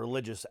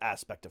religious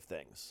aspect of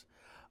things.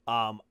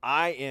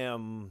 I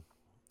am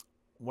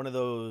one of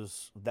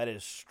those that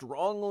is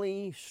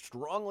strongly,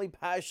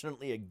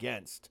 passionately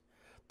against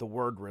the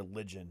word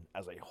religion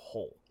as a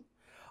whole.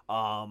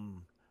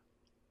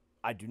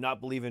 I do not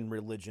believe in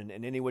religion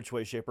in any which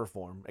way, shape, or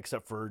form,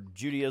 except for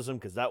Judaism,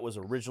 because that was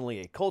originally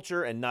a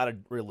culture and not a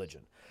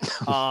religion.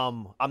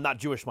 I'm not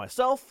Jewish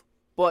myself,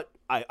 but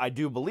I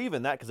do believe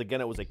in that because,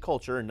 again, it was a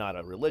culture and not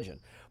a religion.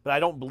 But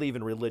I don't believe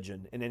in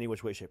religion in any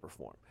which way, shape, or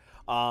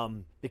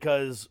form,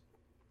 because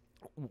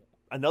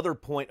another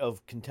point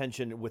of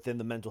contention within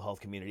the mental health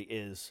community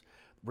is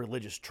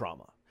religious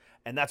trauma.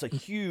 And that's a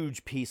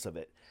huge piece of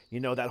it.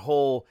 That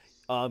whole,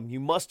 you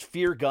must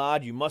fear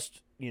God. You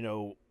must,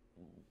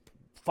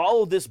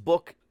 follow this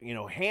book, you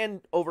know,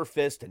 hand over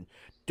fist, and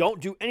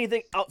don't do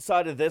anything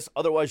outside of this,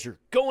 otherwise you're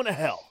going to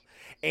hell.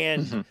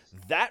 And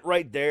that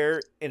right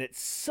there in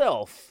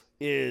itself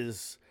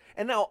is,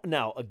 and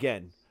now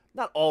again,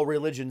 not all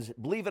religions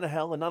believe in a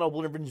hell, and not all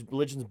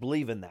religions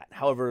believe in that.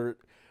 However,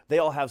 they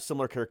all have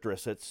similar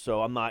characteristics,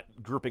 so I'm not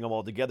grouping them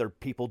all together.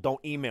 People,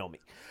 don't email me.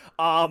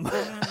 I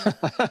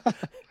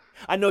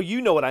know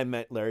you know what I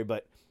meant, Larry,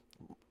 but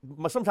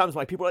sometimes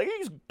my people are like,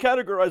 he's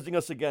categorizing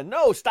us again.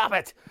 No, stop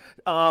it.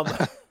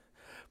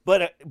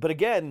 But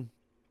again,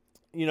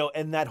 you know,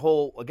 and that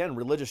whole, again,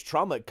 religious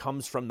trauma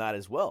comes from that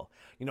as well.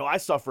 You know, I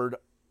suffered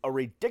a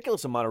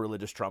ridiculous amount of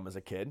religious trauma as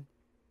a kid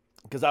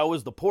because I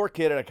was the poor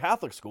kid at a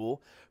Catholic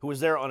school who was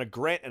there on a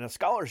grant and a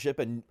scholarship,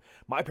 and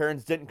my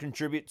parents didn't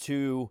contribute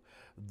to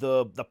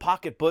the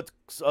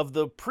pocketbooks of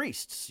the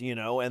priests, you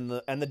know, and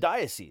the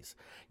diocese,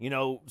 you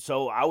know.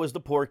 So I was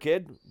the poor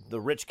kid. The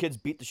rich kids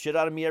beat the shit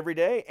out of me every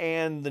day,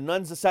 and the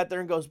nuns just sat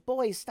there and goes,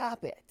 "Boy,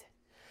 stop it."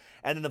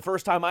 And then the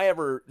first time I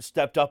ever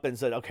stepped up and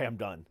said, "Okay, I'm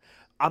done,"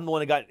 I'm the one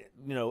that got,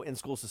 you know, in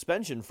school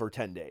suspension for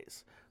 10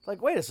 days. Like,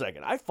 wait a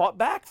second, I fought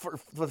back for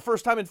the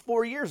first time in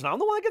 4 years, and I'm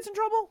the one that gets in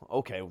trouble?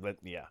 Okay, but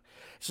yeah.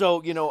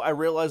 So, you know, I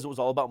realized it was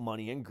all about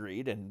money and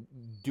greed, and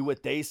do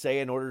what they say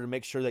in order to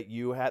make sure that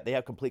they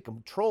have complete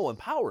control and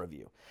power of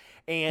you.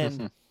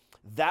 And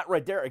that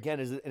right there,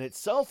 again, is in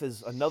itself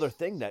is another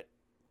thing that,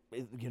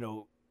 you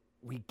know,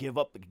 we give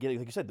up, like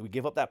you said, we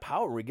give up that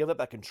power, we give up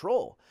that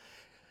control.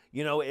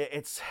 You know,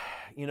 it's,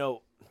 you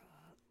know,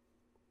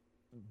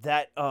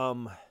 that,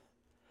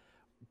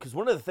 because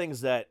one of the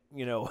things that,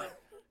 you know,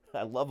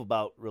 I love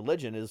about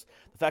religion is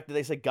the fact that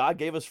they say God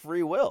gave us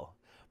free will.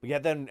 But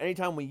yet then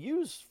anytime we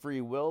use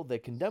free will, they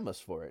condemn us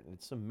for it. And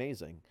it's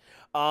amazing.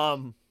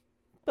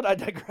 But I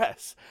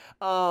digress.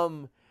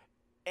 And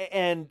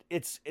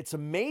it's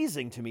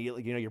amazing to me,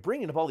 you know, you're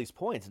bringing up all these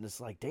points and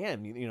it's like,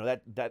 damn, you know,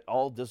 that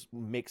all just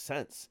makes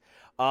sense.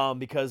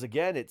 Because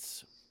again,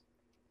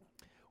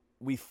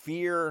 we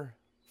fear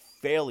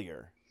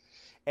failure.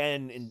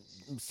 And in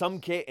some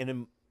case,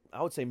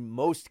 I would say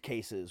most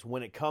cases,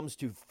 when it comes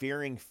to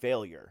fearing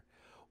failure,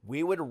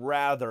 we would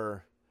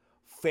rather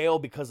fail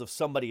because of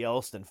somebody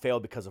else than fail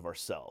because of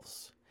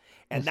ourselves.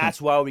 And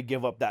that's why we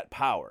give up that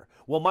power.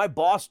 Well, my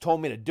boss told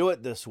me to do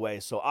it this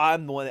way, so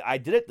I'm the one I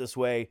did it this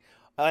way,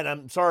 and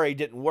I'm sorry it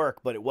didn't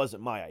work, but it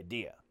wasn't my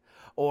idea.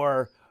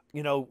 Or,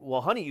 you know,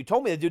 well, honey, you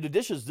told me to do the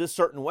dishes this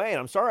certain way, and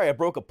I'm sorry I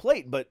broke a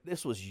plate, but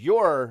this was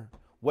your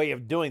way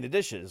of doing the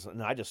dishes,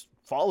 and I just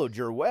followed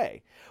your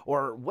way.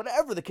 Or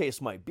whatever the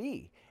case might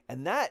be.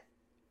 And that,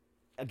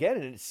 again,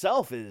 in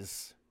itself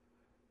is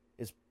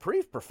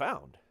pretty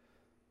profound.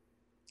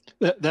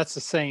 That's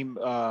the same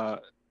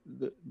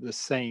the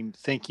same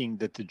thinking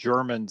that the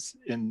Germans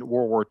in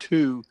World War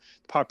II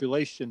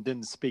population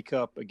didn't speak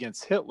up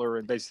against Hitler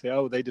and basically,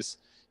 oh, they just,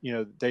 you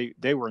know,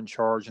 they were in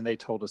charge and they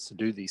told us to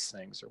do these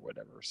things or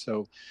whatever.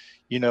 So,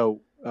 you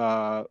know,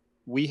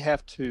 we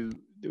have to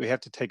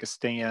take a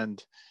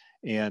stand.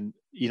 And,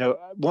 you know,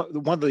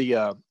 one of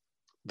the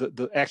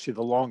actually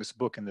the longest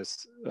book in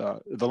this,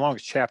 the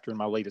longest chapter in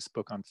my latest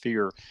book on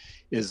fear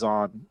is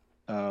on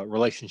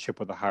relationship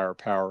with a higher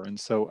power. And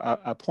so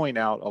I point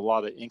out a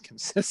lot of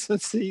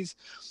inconsistencies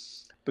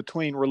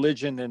between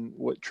religion and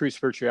what true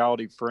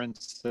spirituality. For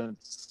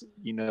instance,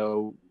 you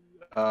know,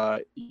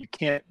 you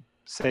can't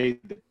say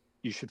that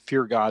you should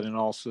fear God and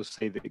also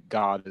say that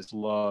God is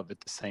love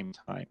at the same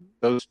time.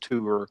 Those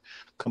two are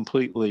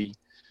completely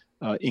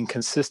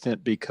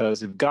inconsistent,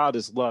 because if God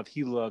is love,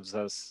 he loves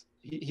us.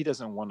 He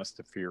doesn't want us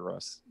to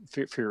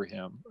fear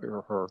him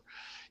or her.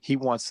 He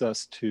wants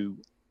us to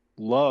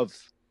love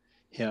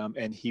him,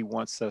 and he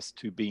wants us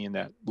to be in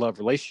that love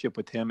relationship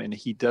with him. And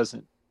he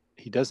doesn't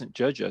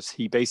judge us.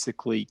 He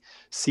basically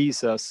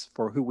sees us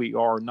for who we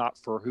are, not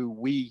for who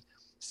we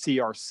see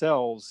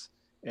ourselves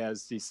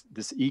as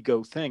this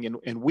ego thing.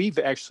 And we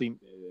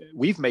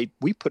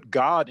put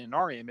God in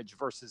our image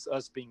versus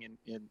us being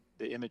in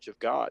the image of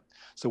God.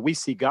 So we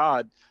see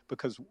God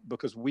because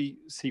we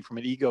see from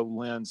an ego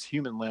lens,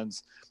 human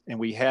lens, and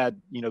we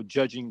had, you know,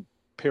 judging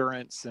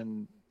parents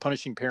and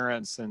punishing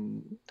parents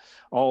and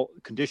all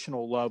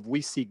conditional love.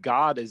 We see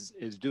God as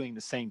doing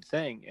the same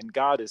thing, and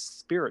God is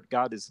spirit.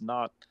 God is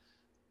not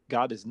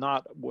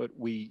what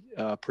we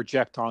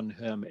project on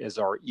him as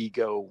our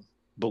ego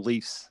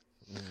beliefs.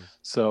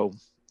 So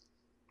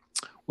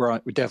we're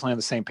definitely on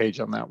the same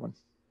page on that one.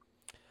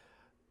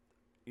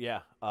 Yeah,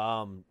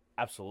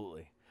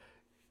 absolutely.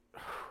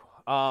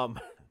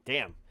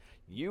 Damn,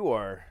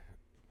 you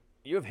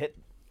have hit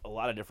a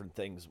lot of different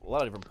things, a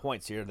lot of different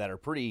points here that are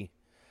pretty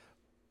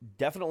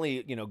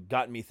definitely, you know,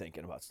 gotten me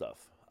thinking about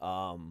stuff.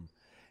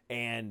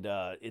 And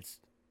it's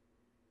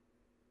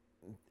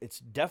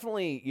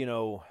definitely, you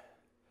know,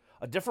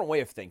 a different way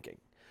of thinking.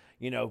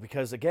 You know,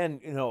 because again,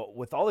 you know,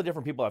 with all the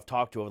different people I've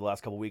talked to over the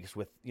last couple of weeks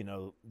with, you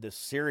know, this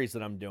series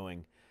that I'm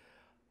doing,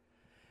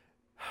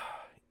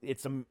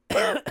 it's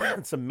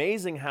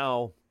amazing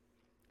how,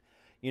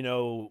 you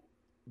know,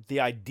 the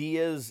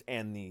ideas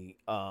and the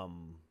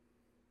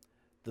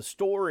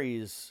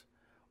stories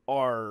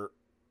are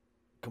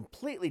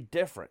completely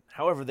different.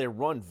 However, they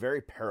run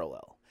very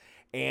parallel.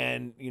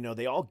 And,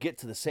 they all get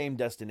to the same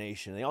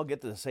destination. They all get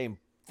to the same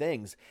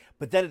things.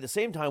 But then at the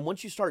same time,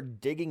 once you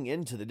start digging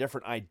into the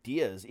different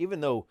ideas,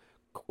 even though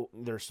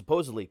they're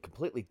supposedly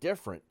completely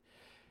different,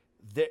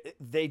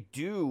 they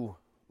do,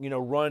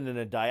 run in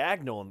a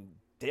diagonal, and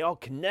they all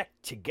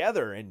connect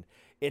together. And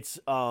it's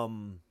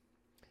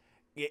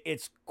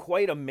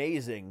quite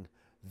amazing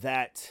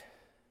that,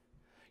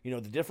 the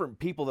different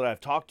people that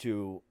I've talked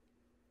to,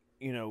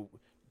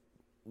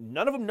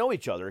 none of them know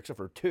each other except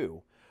for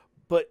two.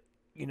 But,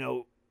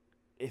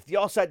 if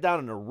y'all sat down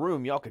in a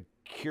room, y'all could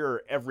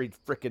cure every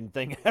freaking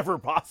thing ever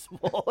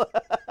possible.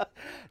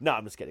 No,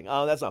 I'm just kidding.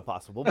 That's not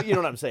possible. But you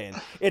know what I'm saying?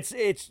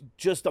 It's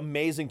just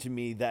amazing to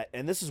me that,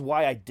 and this is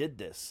why I did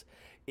this.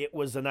 It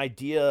was an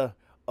idea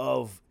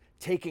of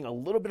taking a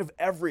little bit of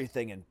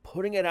everything and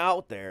putting it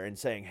out there and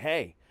saying,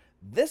 hey,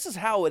 this is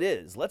how it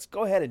is. Let's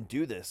go ahead and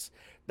do this.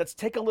 Let's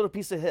take a little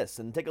piece of this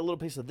and take a little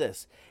piece of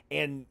this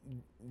and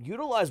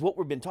utilize what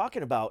we've been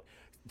talking about,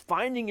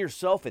 finding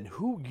yourself and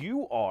who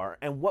you are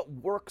and what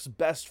works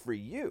best for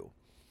you.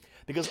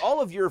 Because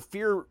all of your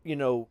fear,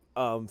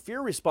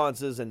 fear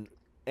responses and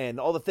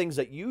all the things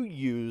that you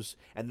use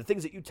and the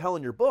things that you tell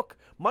in your book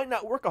might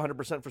not work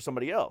 100% for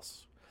somebody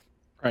else.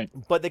 Right.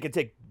 But they can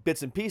take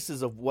bits and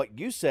pieces of what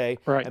you say,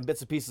 right, and bits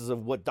and pieces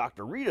of what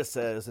Dr. Rita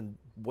says and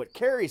what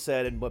Carrie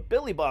said and what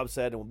Billy Bob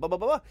said and blah, blah,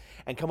 blah, blah,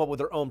 and come up with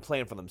their own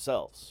plan for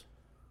themselves.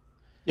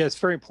 Yeah, it's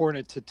very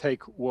important to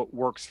take what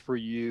works for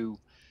you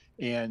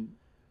and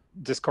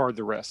discard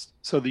the rest.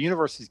 So the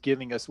universe is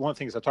giving us, one of the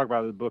things I talk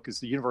about in the book is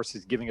the universe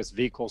is giving us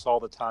vehicles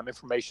all the time.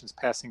 Information is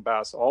passing by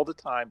us all the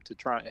time to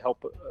try and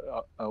help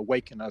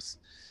awaken us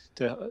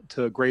to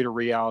a greater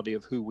reality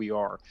of who we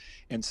are.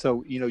 And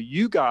so,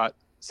 you got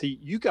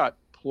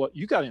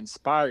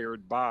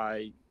inspired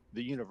by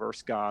the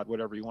universe, God,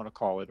 whatever you want to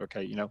call it.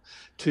 Okay.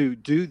 To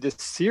do this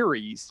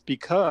series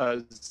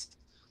because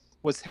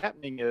what's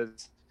happening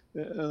is,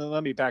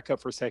 let me back up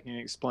for a second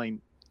and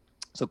explain.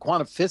 So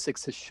quantum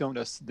physics has shown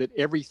us that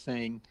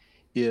everything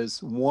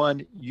is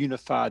one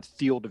unified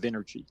field of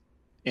energy.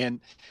 And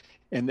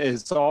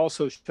it's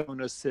also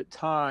shown us that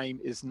time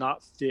is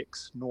not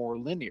fixed nor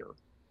linear.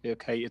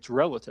 Okay, it's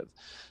relative.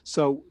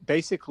 So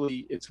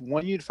basically it's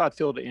one unified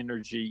field of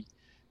energy.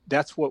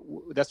 That's what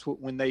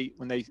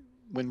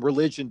when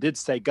religion did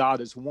say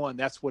God is one,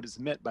 that's what is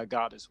meant by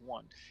God is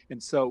one.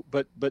 And so,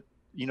 but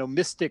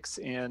mystics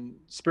and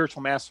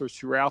spiritual masters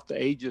throughout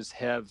the ages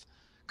have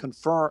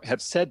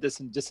said this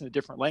in just in a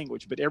different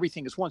language, but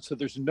everything is one. So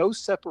there's no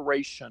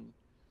separation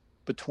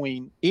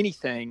between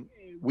anything.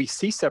 We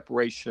see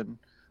separation,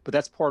 but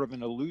that's part of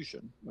an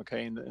illusion.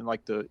 Okay. And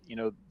like the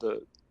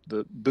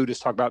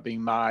Buddhists talk about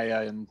being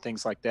Maya and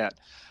things like that.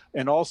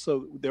 And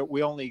also that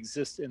we only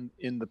exist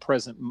in the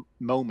present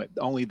moment,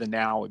 only the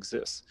now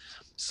exists.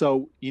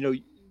 So,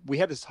 we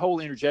have this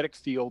whole energetic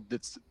field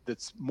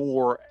that's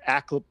more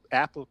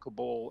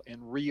applicable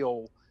and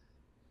real.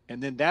 And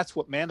then that's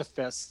what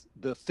manifests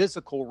the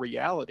physical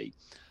reality.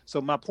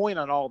 So my point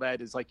on all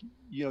that is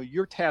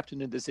you're tapped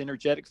into this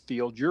energetic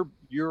field. Your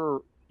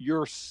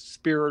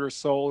spirit or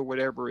soul or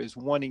whatever is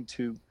wanting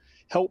to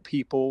help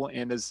people.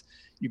 And as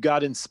you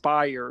got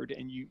inspired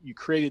and you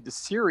created the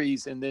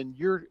series, and then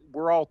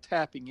we're all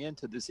tapping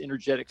into this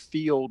energetic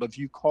field of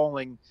you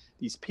calling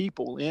these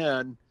people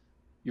in.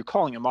 You're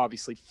calling them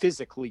obviously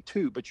physically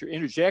too, but you're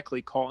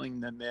energetically calling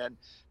them in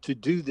to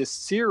do this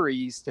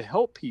series to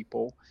help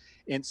people.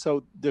 And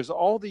so there's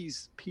all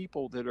these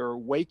people that are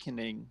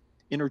awakening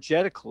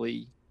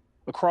energetically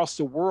across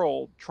the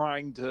world,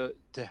 trying to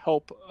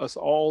help us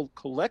all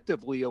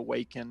collectively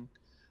awaken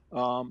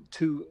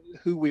to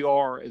who we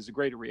are as a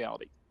greater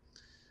reality.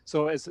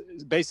 So as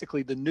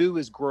basically the new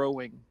is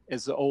growing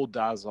as the old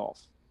dies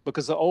off,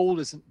 because the old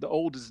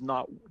does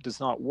not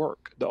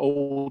work. The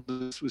old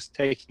was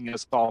taking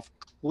us off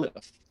a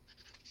cliff.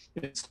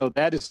 And so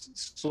that is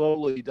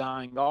slowly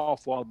dying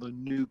off while the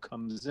new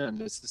comes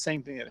in. It's the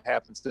same thing that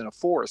happens in a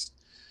forest.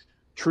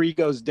 Tree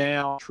goes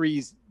down,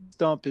 tree's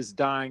stump is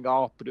dying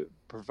off, but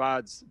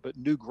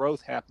new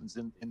growth happens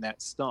in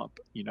that stump,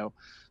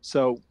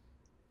 So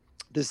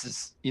this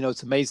is,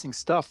 it's amazing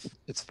stuff.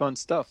 It's fun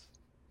stuff.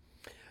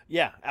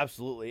 Yeah,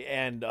 absolutely.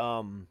 And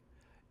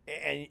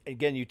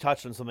again, you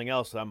touched on something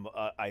else that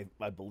I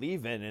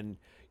believe in, and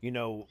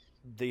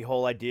the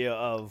whole idea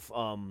of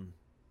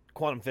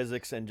quantum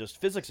physics and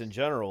just physics in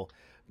general,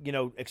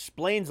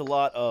 explains a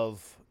lot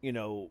of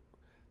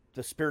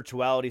the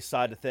spirituality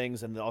side of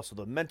things and also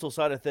the mental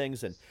side of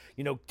things, and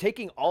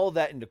taking all of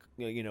that into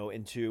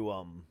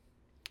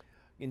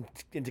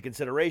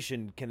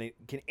consideration can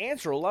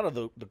answer a lot of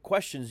the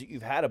questions that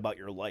you've had about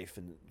your life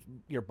and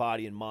your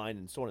body and mind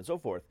and so on and so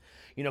forth.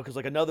 Because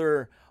like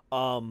another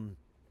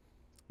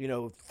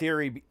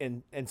theory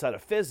inside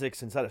of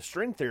physics, inside of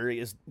string theory,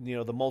 is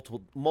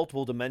the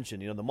multiple dimension,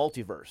 the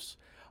multiverse.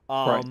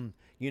 Right. And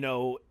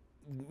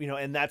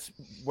that's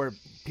where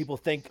people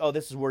think, oh,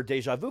 this is where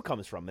deja vu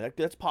comes from.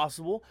 That's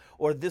possible.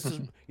 Or this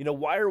is,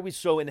 why are we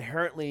so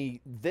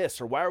inherently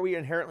this, or why are we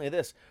inherently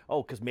this?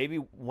 Oh, because maybe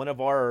one of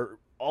our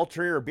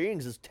ulterior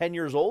beings is 10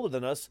 years older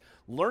than us,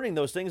 learning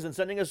those things and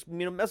sending us,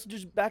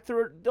 messages back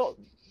through the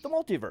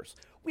multiverse.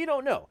 We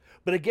don't know.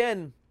 But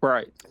again,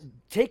 Right.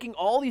 taking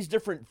all these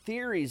different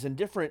theories and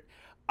different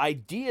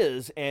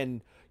ideas,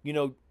 and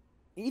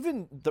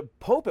even the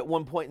Pope at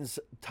one point in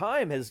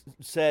time has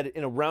said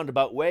in a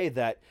roundabout way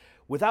that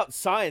without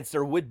science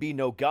there would be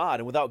no God,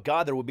 and without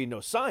God there would be no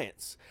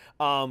science.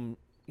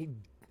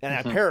 And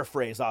I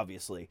paraphrase,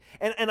 obviously,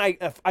 and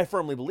I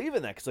firmly believe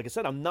in that, because like I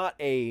said, I'm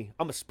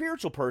a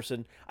spiritual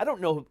person. I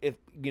don't know if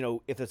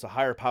there's a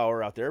higher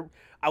power out there.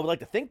 I would like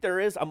to think there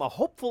is. I'm a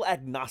hopeful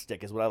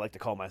agnostic, is what I like to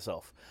call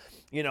myself.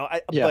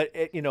 But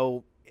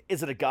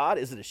is it a God?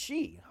 Is it a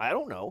she? I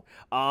don't know.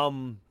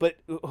 But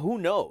who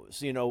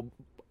knows?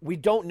 We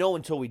don't know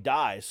until we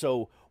die.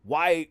 So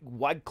why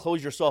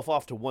close yourself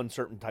off to one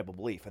certain type of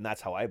belief? And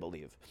that's how I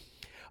believe.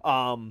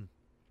 So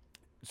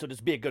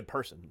just be a good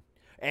person.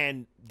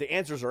 And the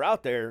answers are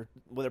out there,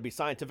 whether it be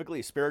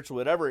scientifically, spiritual,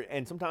 whatever.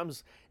 And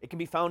sometimes it can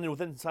be found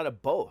inside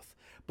of both.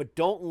 But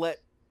don't let,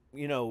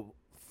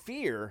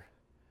 fear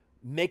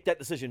make that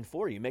decision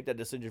for you. Make that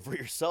decision for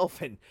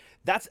yourself. And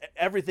that's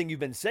everything you've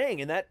been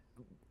saying. And that,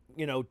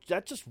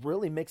 that just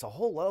really makes a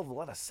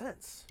lot of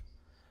sense.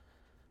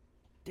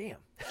 Damn.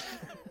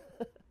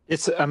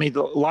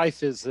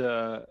 Life is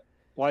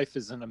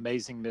an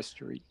amazing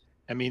mystery.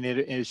 I mean,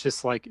 it's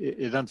just like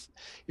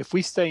if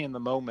we stay in the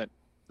moment,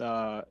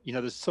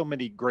 there's so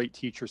many great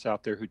teachers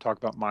out there who talk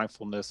about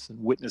mindfulness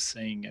and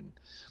witnessing and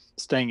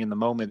staying in the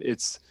moment.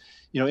 It's,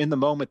 in the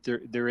moment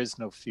there is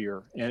no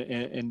fear,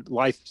 and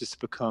life just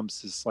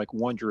becomes this like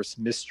wondrous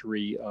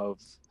mystery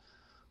of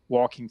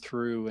walking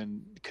through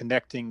and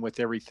connecting with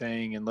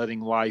everything and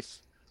letting life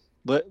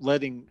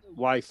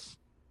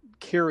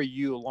carry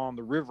you along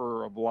the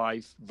river of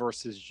life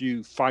versus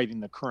you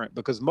fighting the current,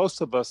 because most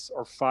of us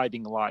are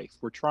fighting life.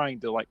 We're trying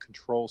to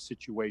control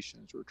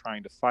situations. We're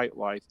trying to fight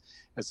life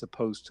as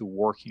opposed to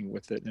working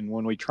with it. And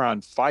when we try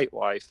and fight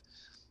life,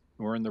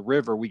 we're in the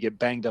river, we get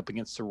banged up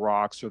against the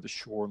rocks or the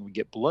shore and we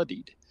get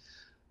bloodied.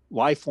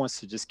 Life wants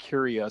to just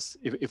carry us.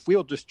 If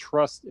we'll just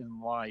trust in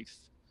life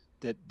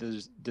that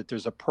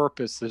there's a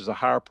purpose, there's a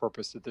higher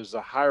purpose, that there's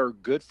a higher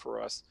good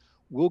for us,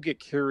 we'll get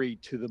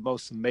carried to the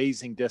most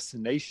amazing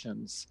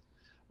destinations,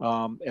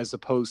 as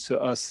opposed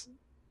to us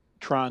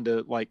trying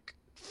to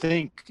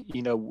think,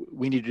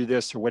 we need to do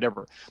this or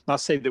whatever.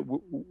 Not say that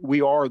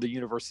we are the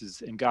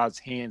universes in God's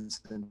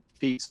hands and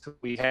feet, so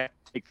we have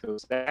to take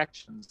those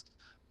actions,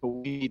 but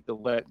we need to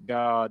let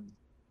God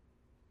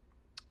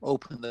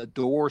open the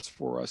doors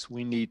for us.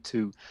 We need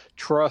to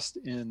trust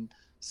in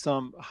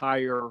some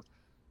higher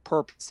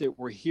purpose that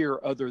we're here,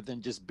 other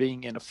than just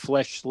being in a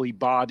fleshly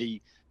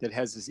body that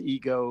has this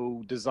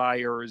ego,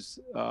 desires,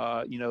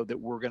 that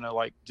we're going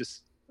to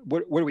just,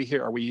 what are we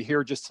here? Are we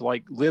here just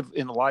to live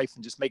in life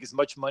and just make as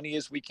much money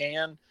as we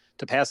can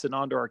to pass it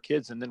on to our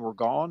kids and then we're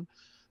gone?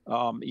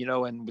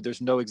 And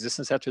there's no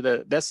existence after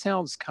that. That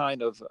sounds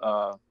kind of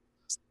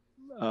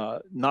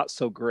not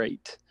so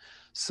great.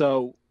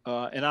 So,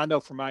 and I know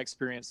from my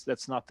experience,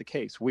 that's not the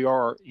case. We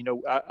are,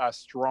 I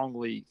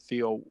strongly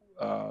feel,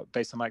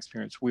 based on my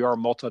experience, we are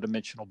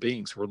multidimensional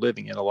beings. We're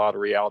living in a lot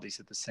of realities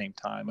at the same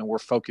time. And we're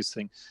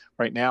focusing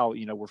right now,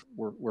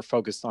 we're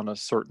focused on a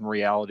certain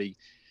reality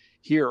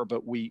here,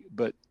 but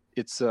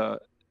it's, the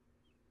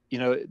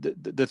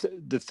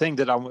thing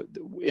that I want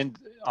in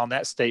on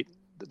that state,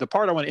 the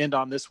part I want to end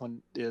on this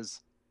one is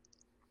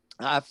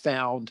I've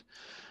found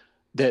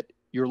that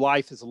your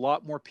life is a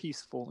lot more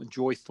peaceful and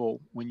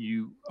joyful when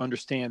you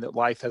understand that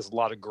life has a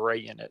lot of gray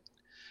in it,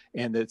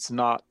 and it's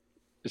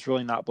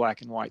really not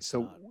black and white.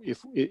 So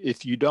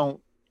if you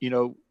don't,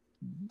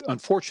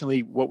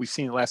 unfortunately, what we've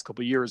seen in the last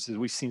couple of years is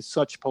we've seen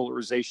such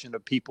polarization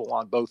of people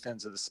on both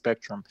ends of the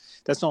spectrum.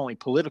 That's not only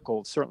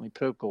political, certainly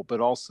political, but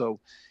also,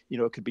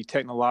 it could be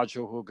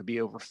technological, it could be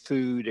over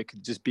food, it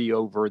could just be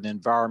over the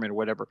environment or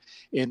whatever.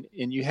 And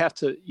you have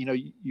to,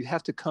 you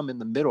have to come in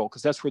the middle,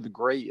 because that's where the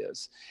gray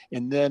is.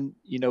 And then,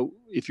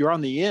 if you're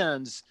on the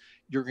ends,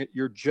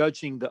 you're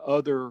judging the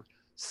other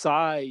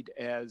side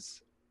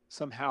as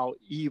somehow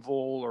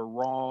evil or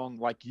wrong,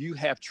 like you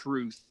have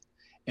truth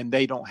and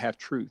they don't have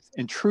truth.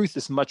 And truth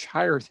is much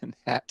higher than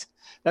that.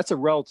 That's a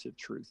relative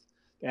truth.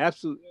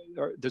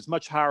 There's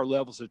much higher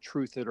levels of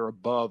truth that are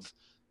above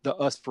the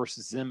us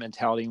versus them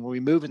mentality. And when we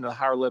move into the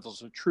higher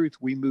levels of truth,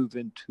 we move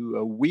into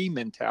a we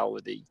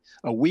mentality,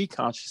 a we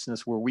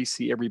consciousness, where we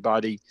see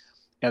everybody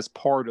as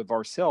part of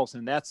ourselves.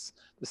 And that's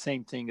the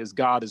same thing as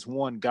God is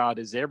one, God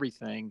is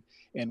everything.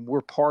 And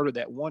we're part of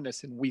that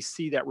oneness. And we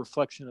see that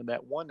reflection of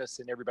that oneness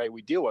in everybody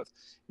we deal with.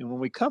 And when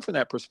we come from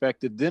that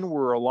perspective, then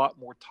we're a lot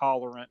more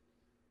tolerant.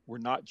 We're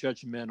not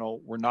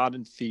judgmental. We're not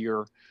in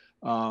fear.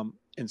 And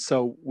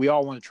so we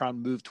all want to try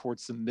and move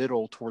towards the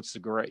middle, towards the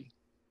gray.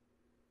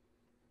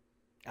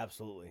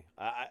 Absolutely.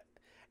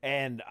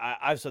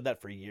 I've said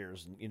that for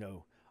years.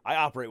 I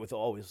operate with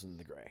always in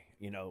the gray,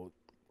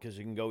 because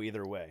you can go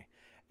either way.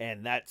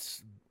 And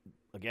that's,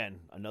 again,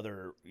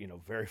 another,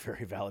 very,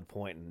 very valid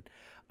point. And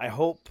I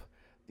hope,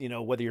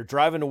 whether you're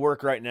driving to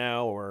work right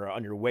now or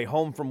on your way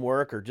home from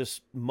work or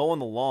just mowing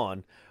the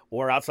lawn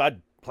or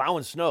outside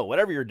plowing snow,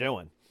 whatever you're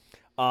doing,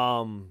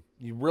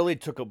 you really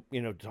took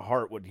to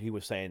heart what he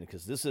was saying,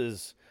 because this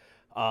is,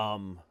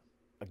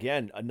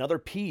 again, another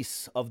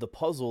piece of the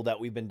puzzle that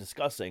we've been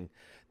discussing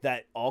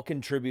that all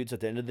contributes at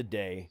the end of the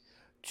day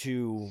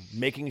to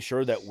making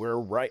sure that we're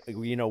right.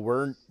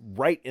 We're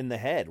right in the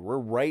head. We're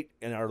right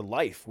in our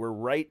life. We're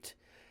right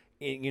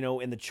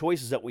in the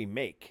choices that we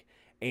make,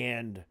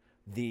 and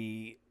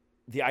the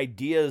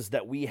ideas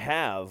that we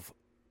have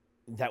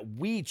that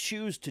we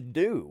choose to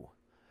do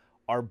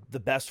are the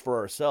best for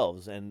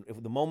ourselves. And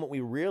if the moment we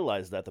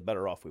realize that, the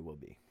better off we will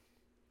be.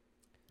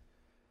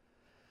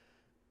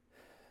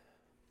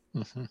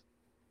 Mm-hmm.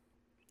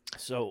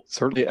 So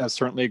I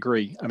certainly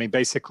agree. I mean,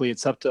 basically,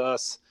 it's up to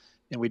us,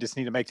 and we just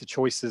need to make the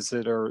choices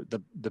that are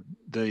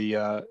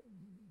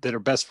that are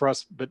best for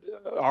us, but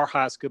our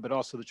highest good, but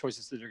also the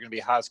choices that are going to be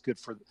highest good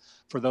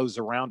for those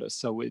around us.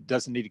 So it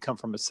doesn't need to come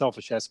from a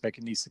selfish aspect.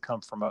 It needs to come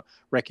from a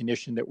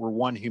recognition that we're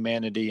one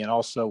humanity and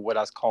also what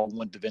I call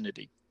one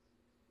divinity.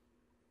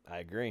 I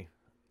agree.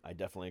 I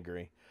definitely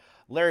agree.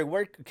 Larry,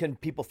 where can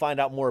people find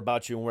out more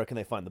about you, and where can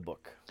they find the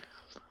book?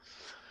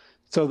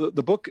 So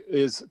the book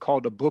is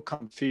called A Book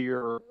on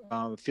Fear,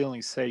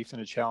 Feeling Safe in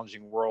a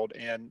Challenging World.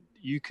 And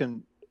you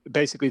can,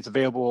 basically it's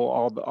available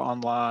all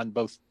online,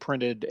 both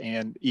printed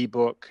and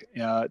ebook.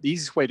 The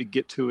easiest way to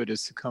get to it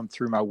is to come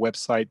through my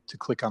website, to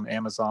click on the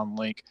Amazon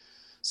link.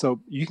 So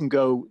you can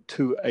go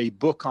to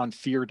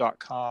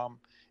abookonfear.com.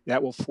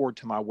 That will forward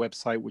to my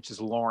website, which is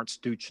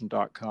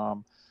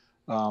lawrenceduchin.com.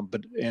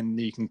 And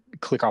you can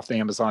click off the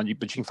Amazon,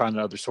 but you can find it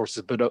in other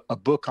sources, but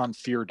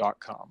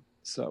abookonfear.com.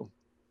 So,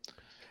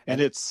 and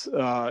it's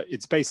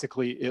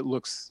basically, it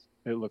looks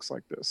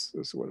like this.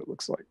 This is what it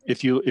looks like.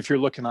 If you're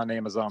looking on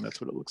Amazon, that's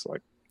what it looks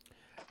like.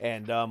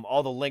 And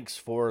all the links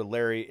for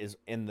Larry is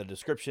in the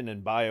description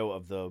and bio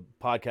of the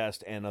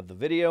podcast and of the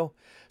video.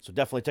 So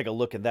definitely take a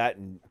look at that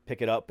and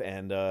pick it up,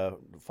 and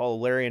follow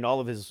Larry and all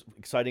of his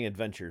exciting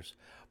adventures.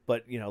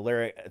 But,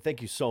 Larry,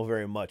 thank you so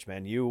very much,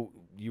 man. You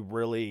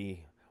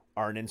really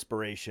are an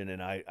inspiration,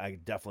 and I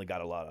definitely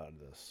got a lot out of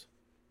this.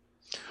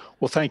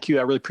 Well, thank you.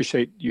 I really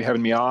appreciate you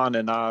having me on,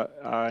 and I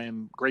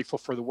am grateful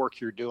for the work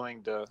you're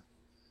doing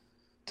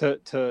to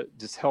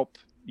just help,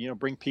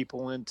 bring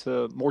people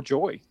into more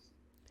joy.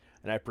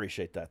 And I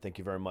appreciate that. Thank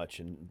you very much,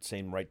 and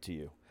same right to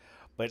you.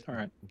 But all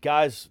right,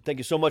 guys, thank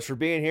you so much for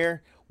being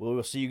here. We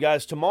will see you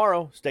guys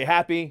tomorrow. Stay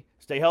happy,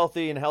 stay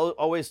healthy, and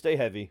always stay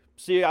heavy.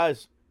 See you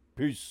guys.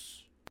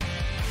 Peace.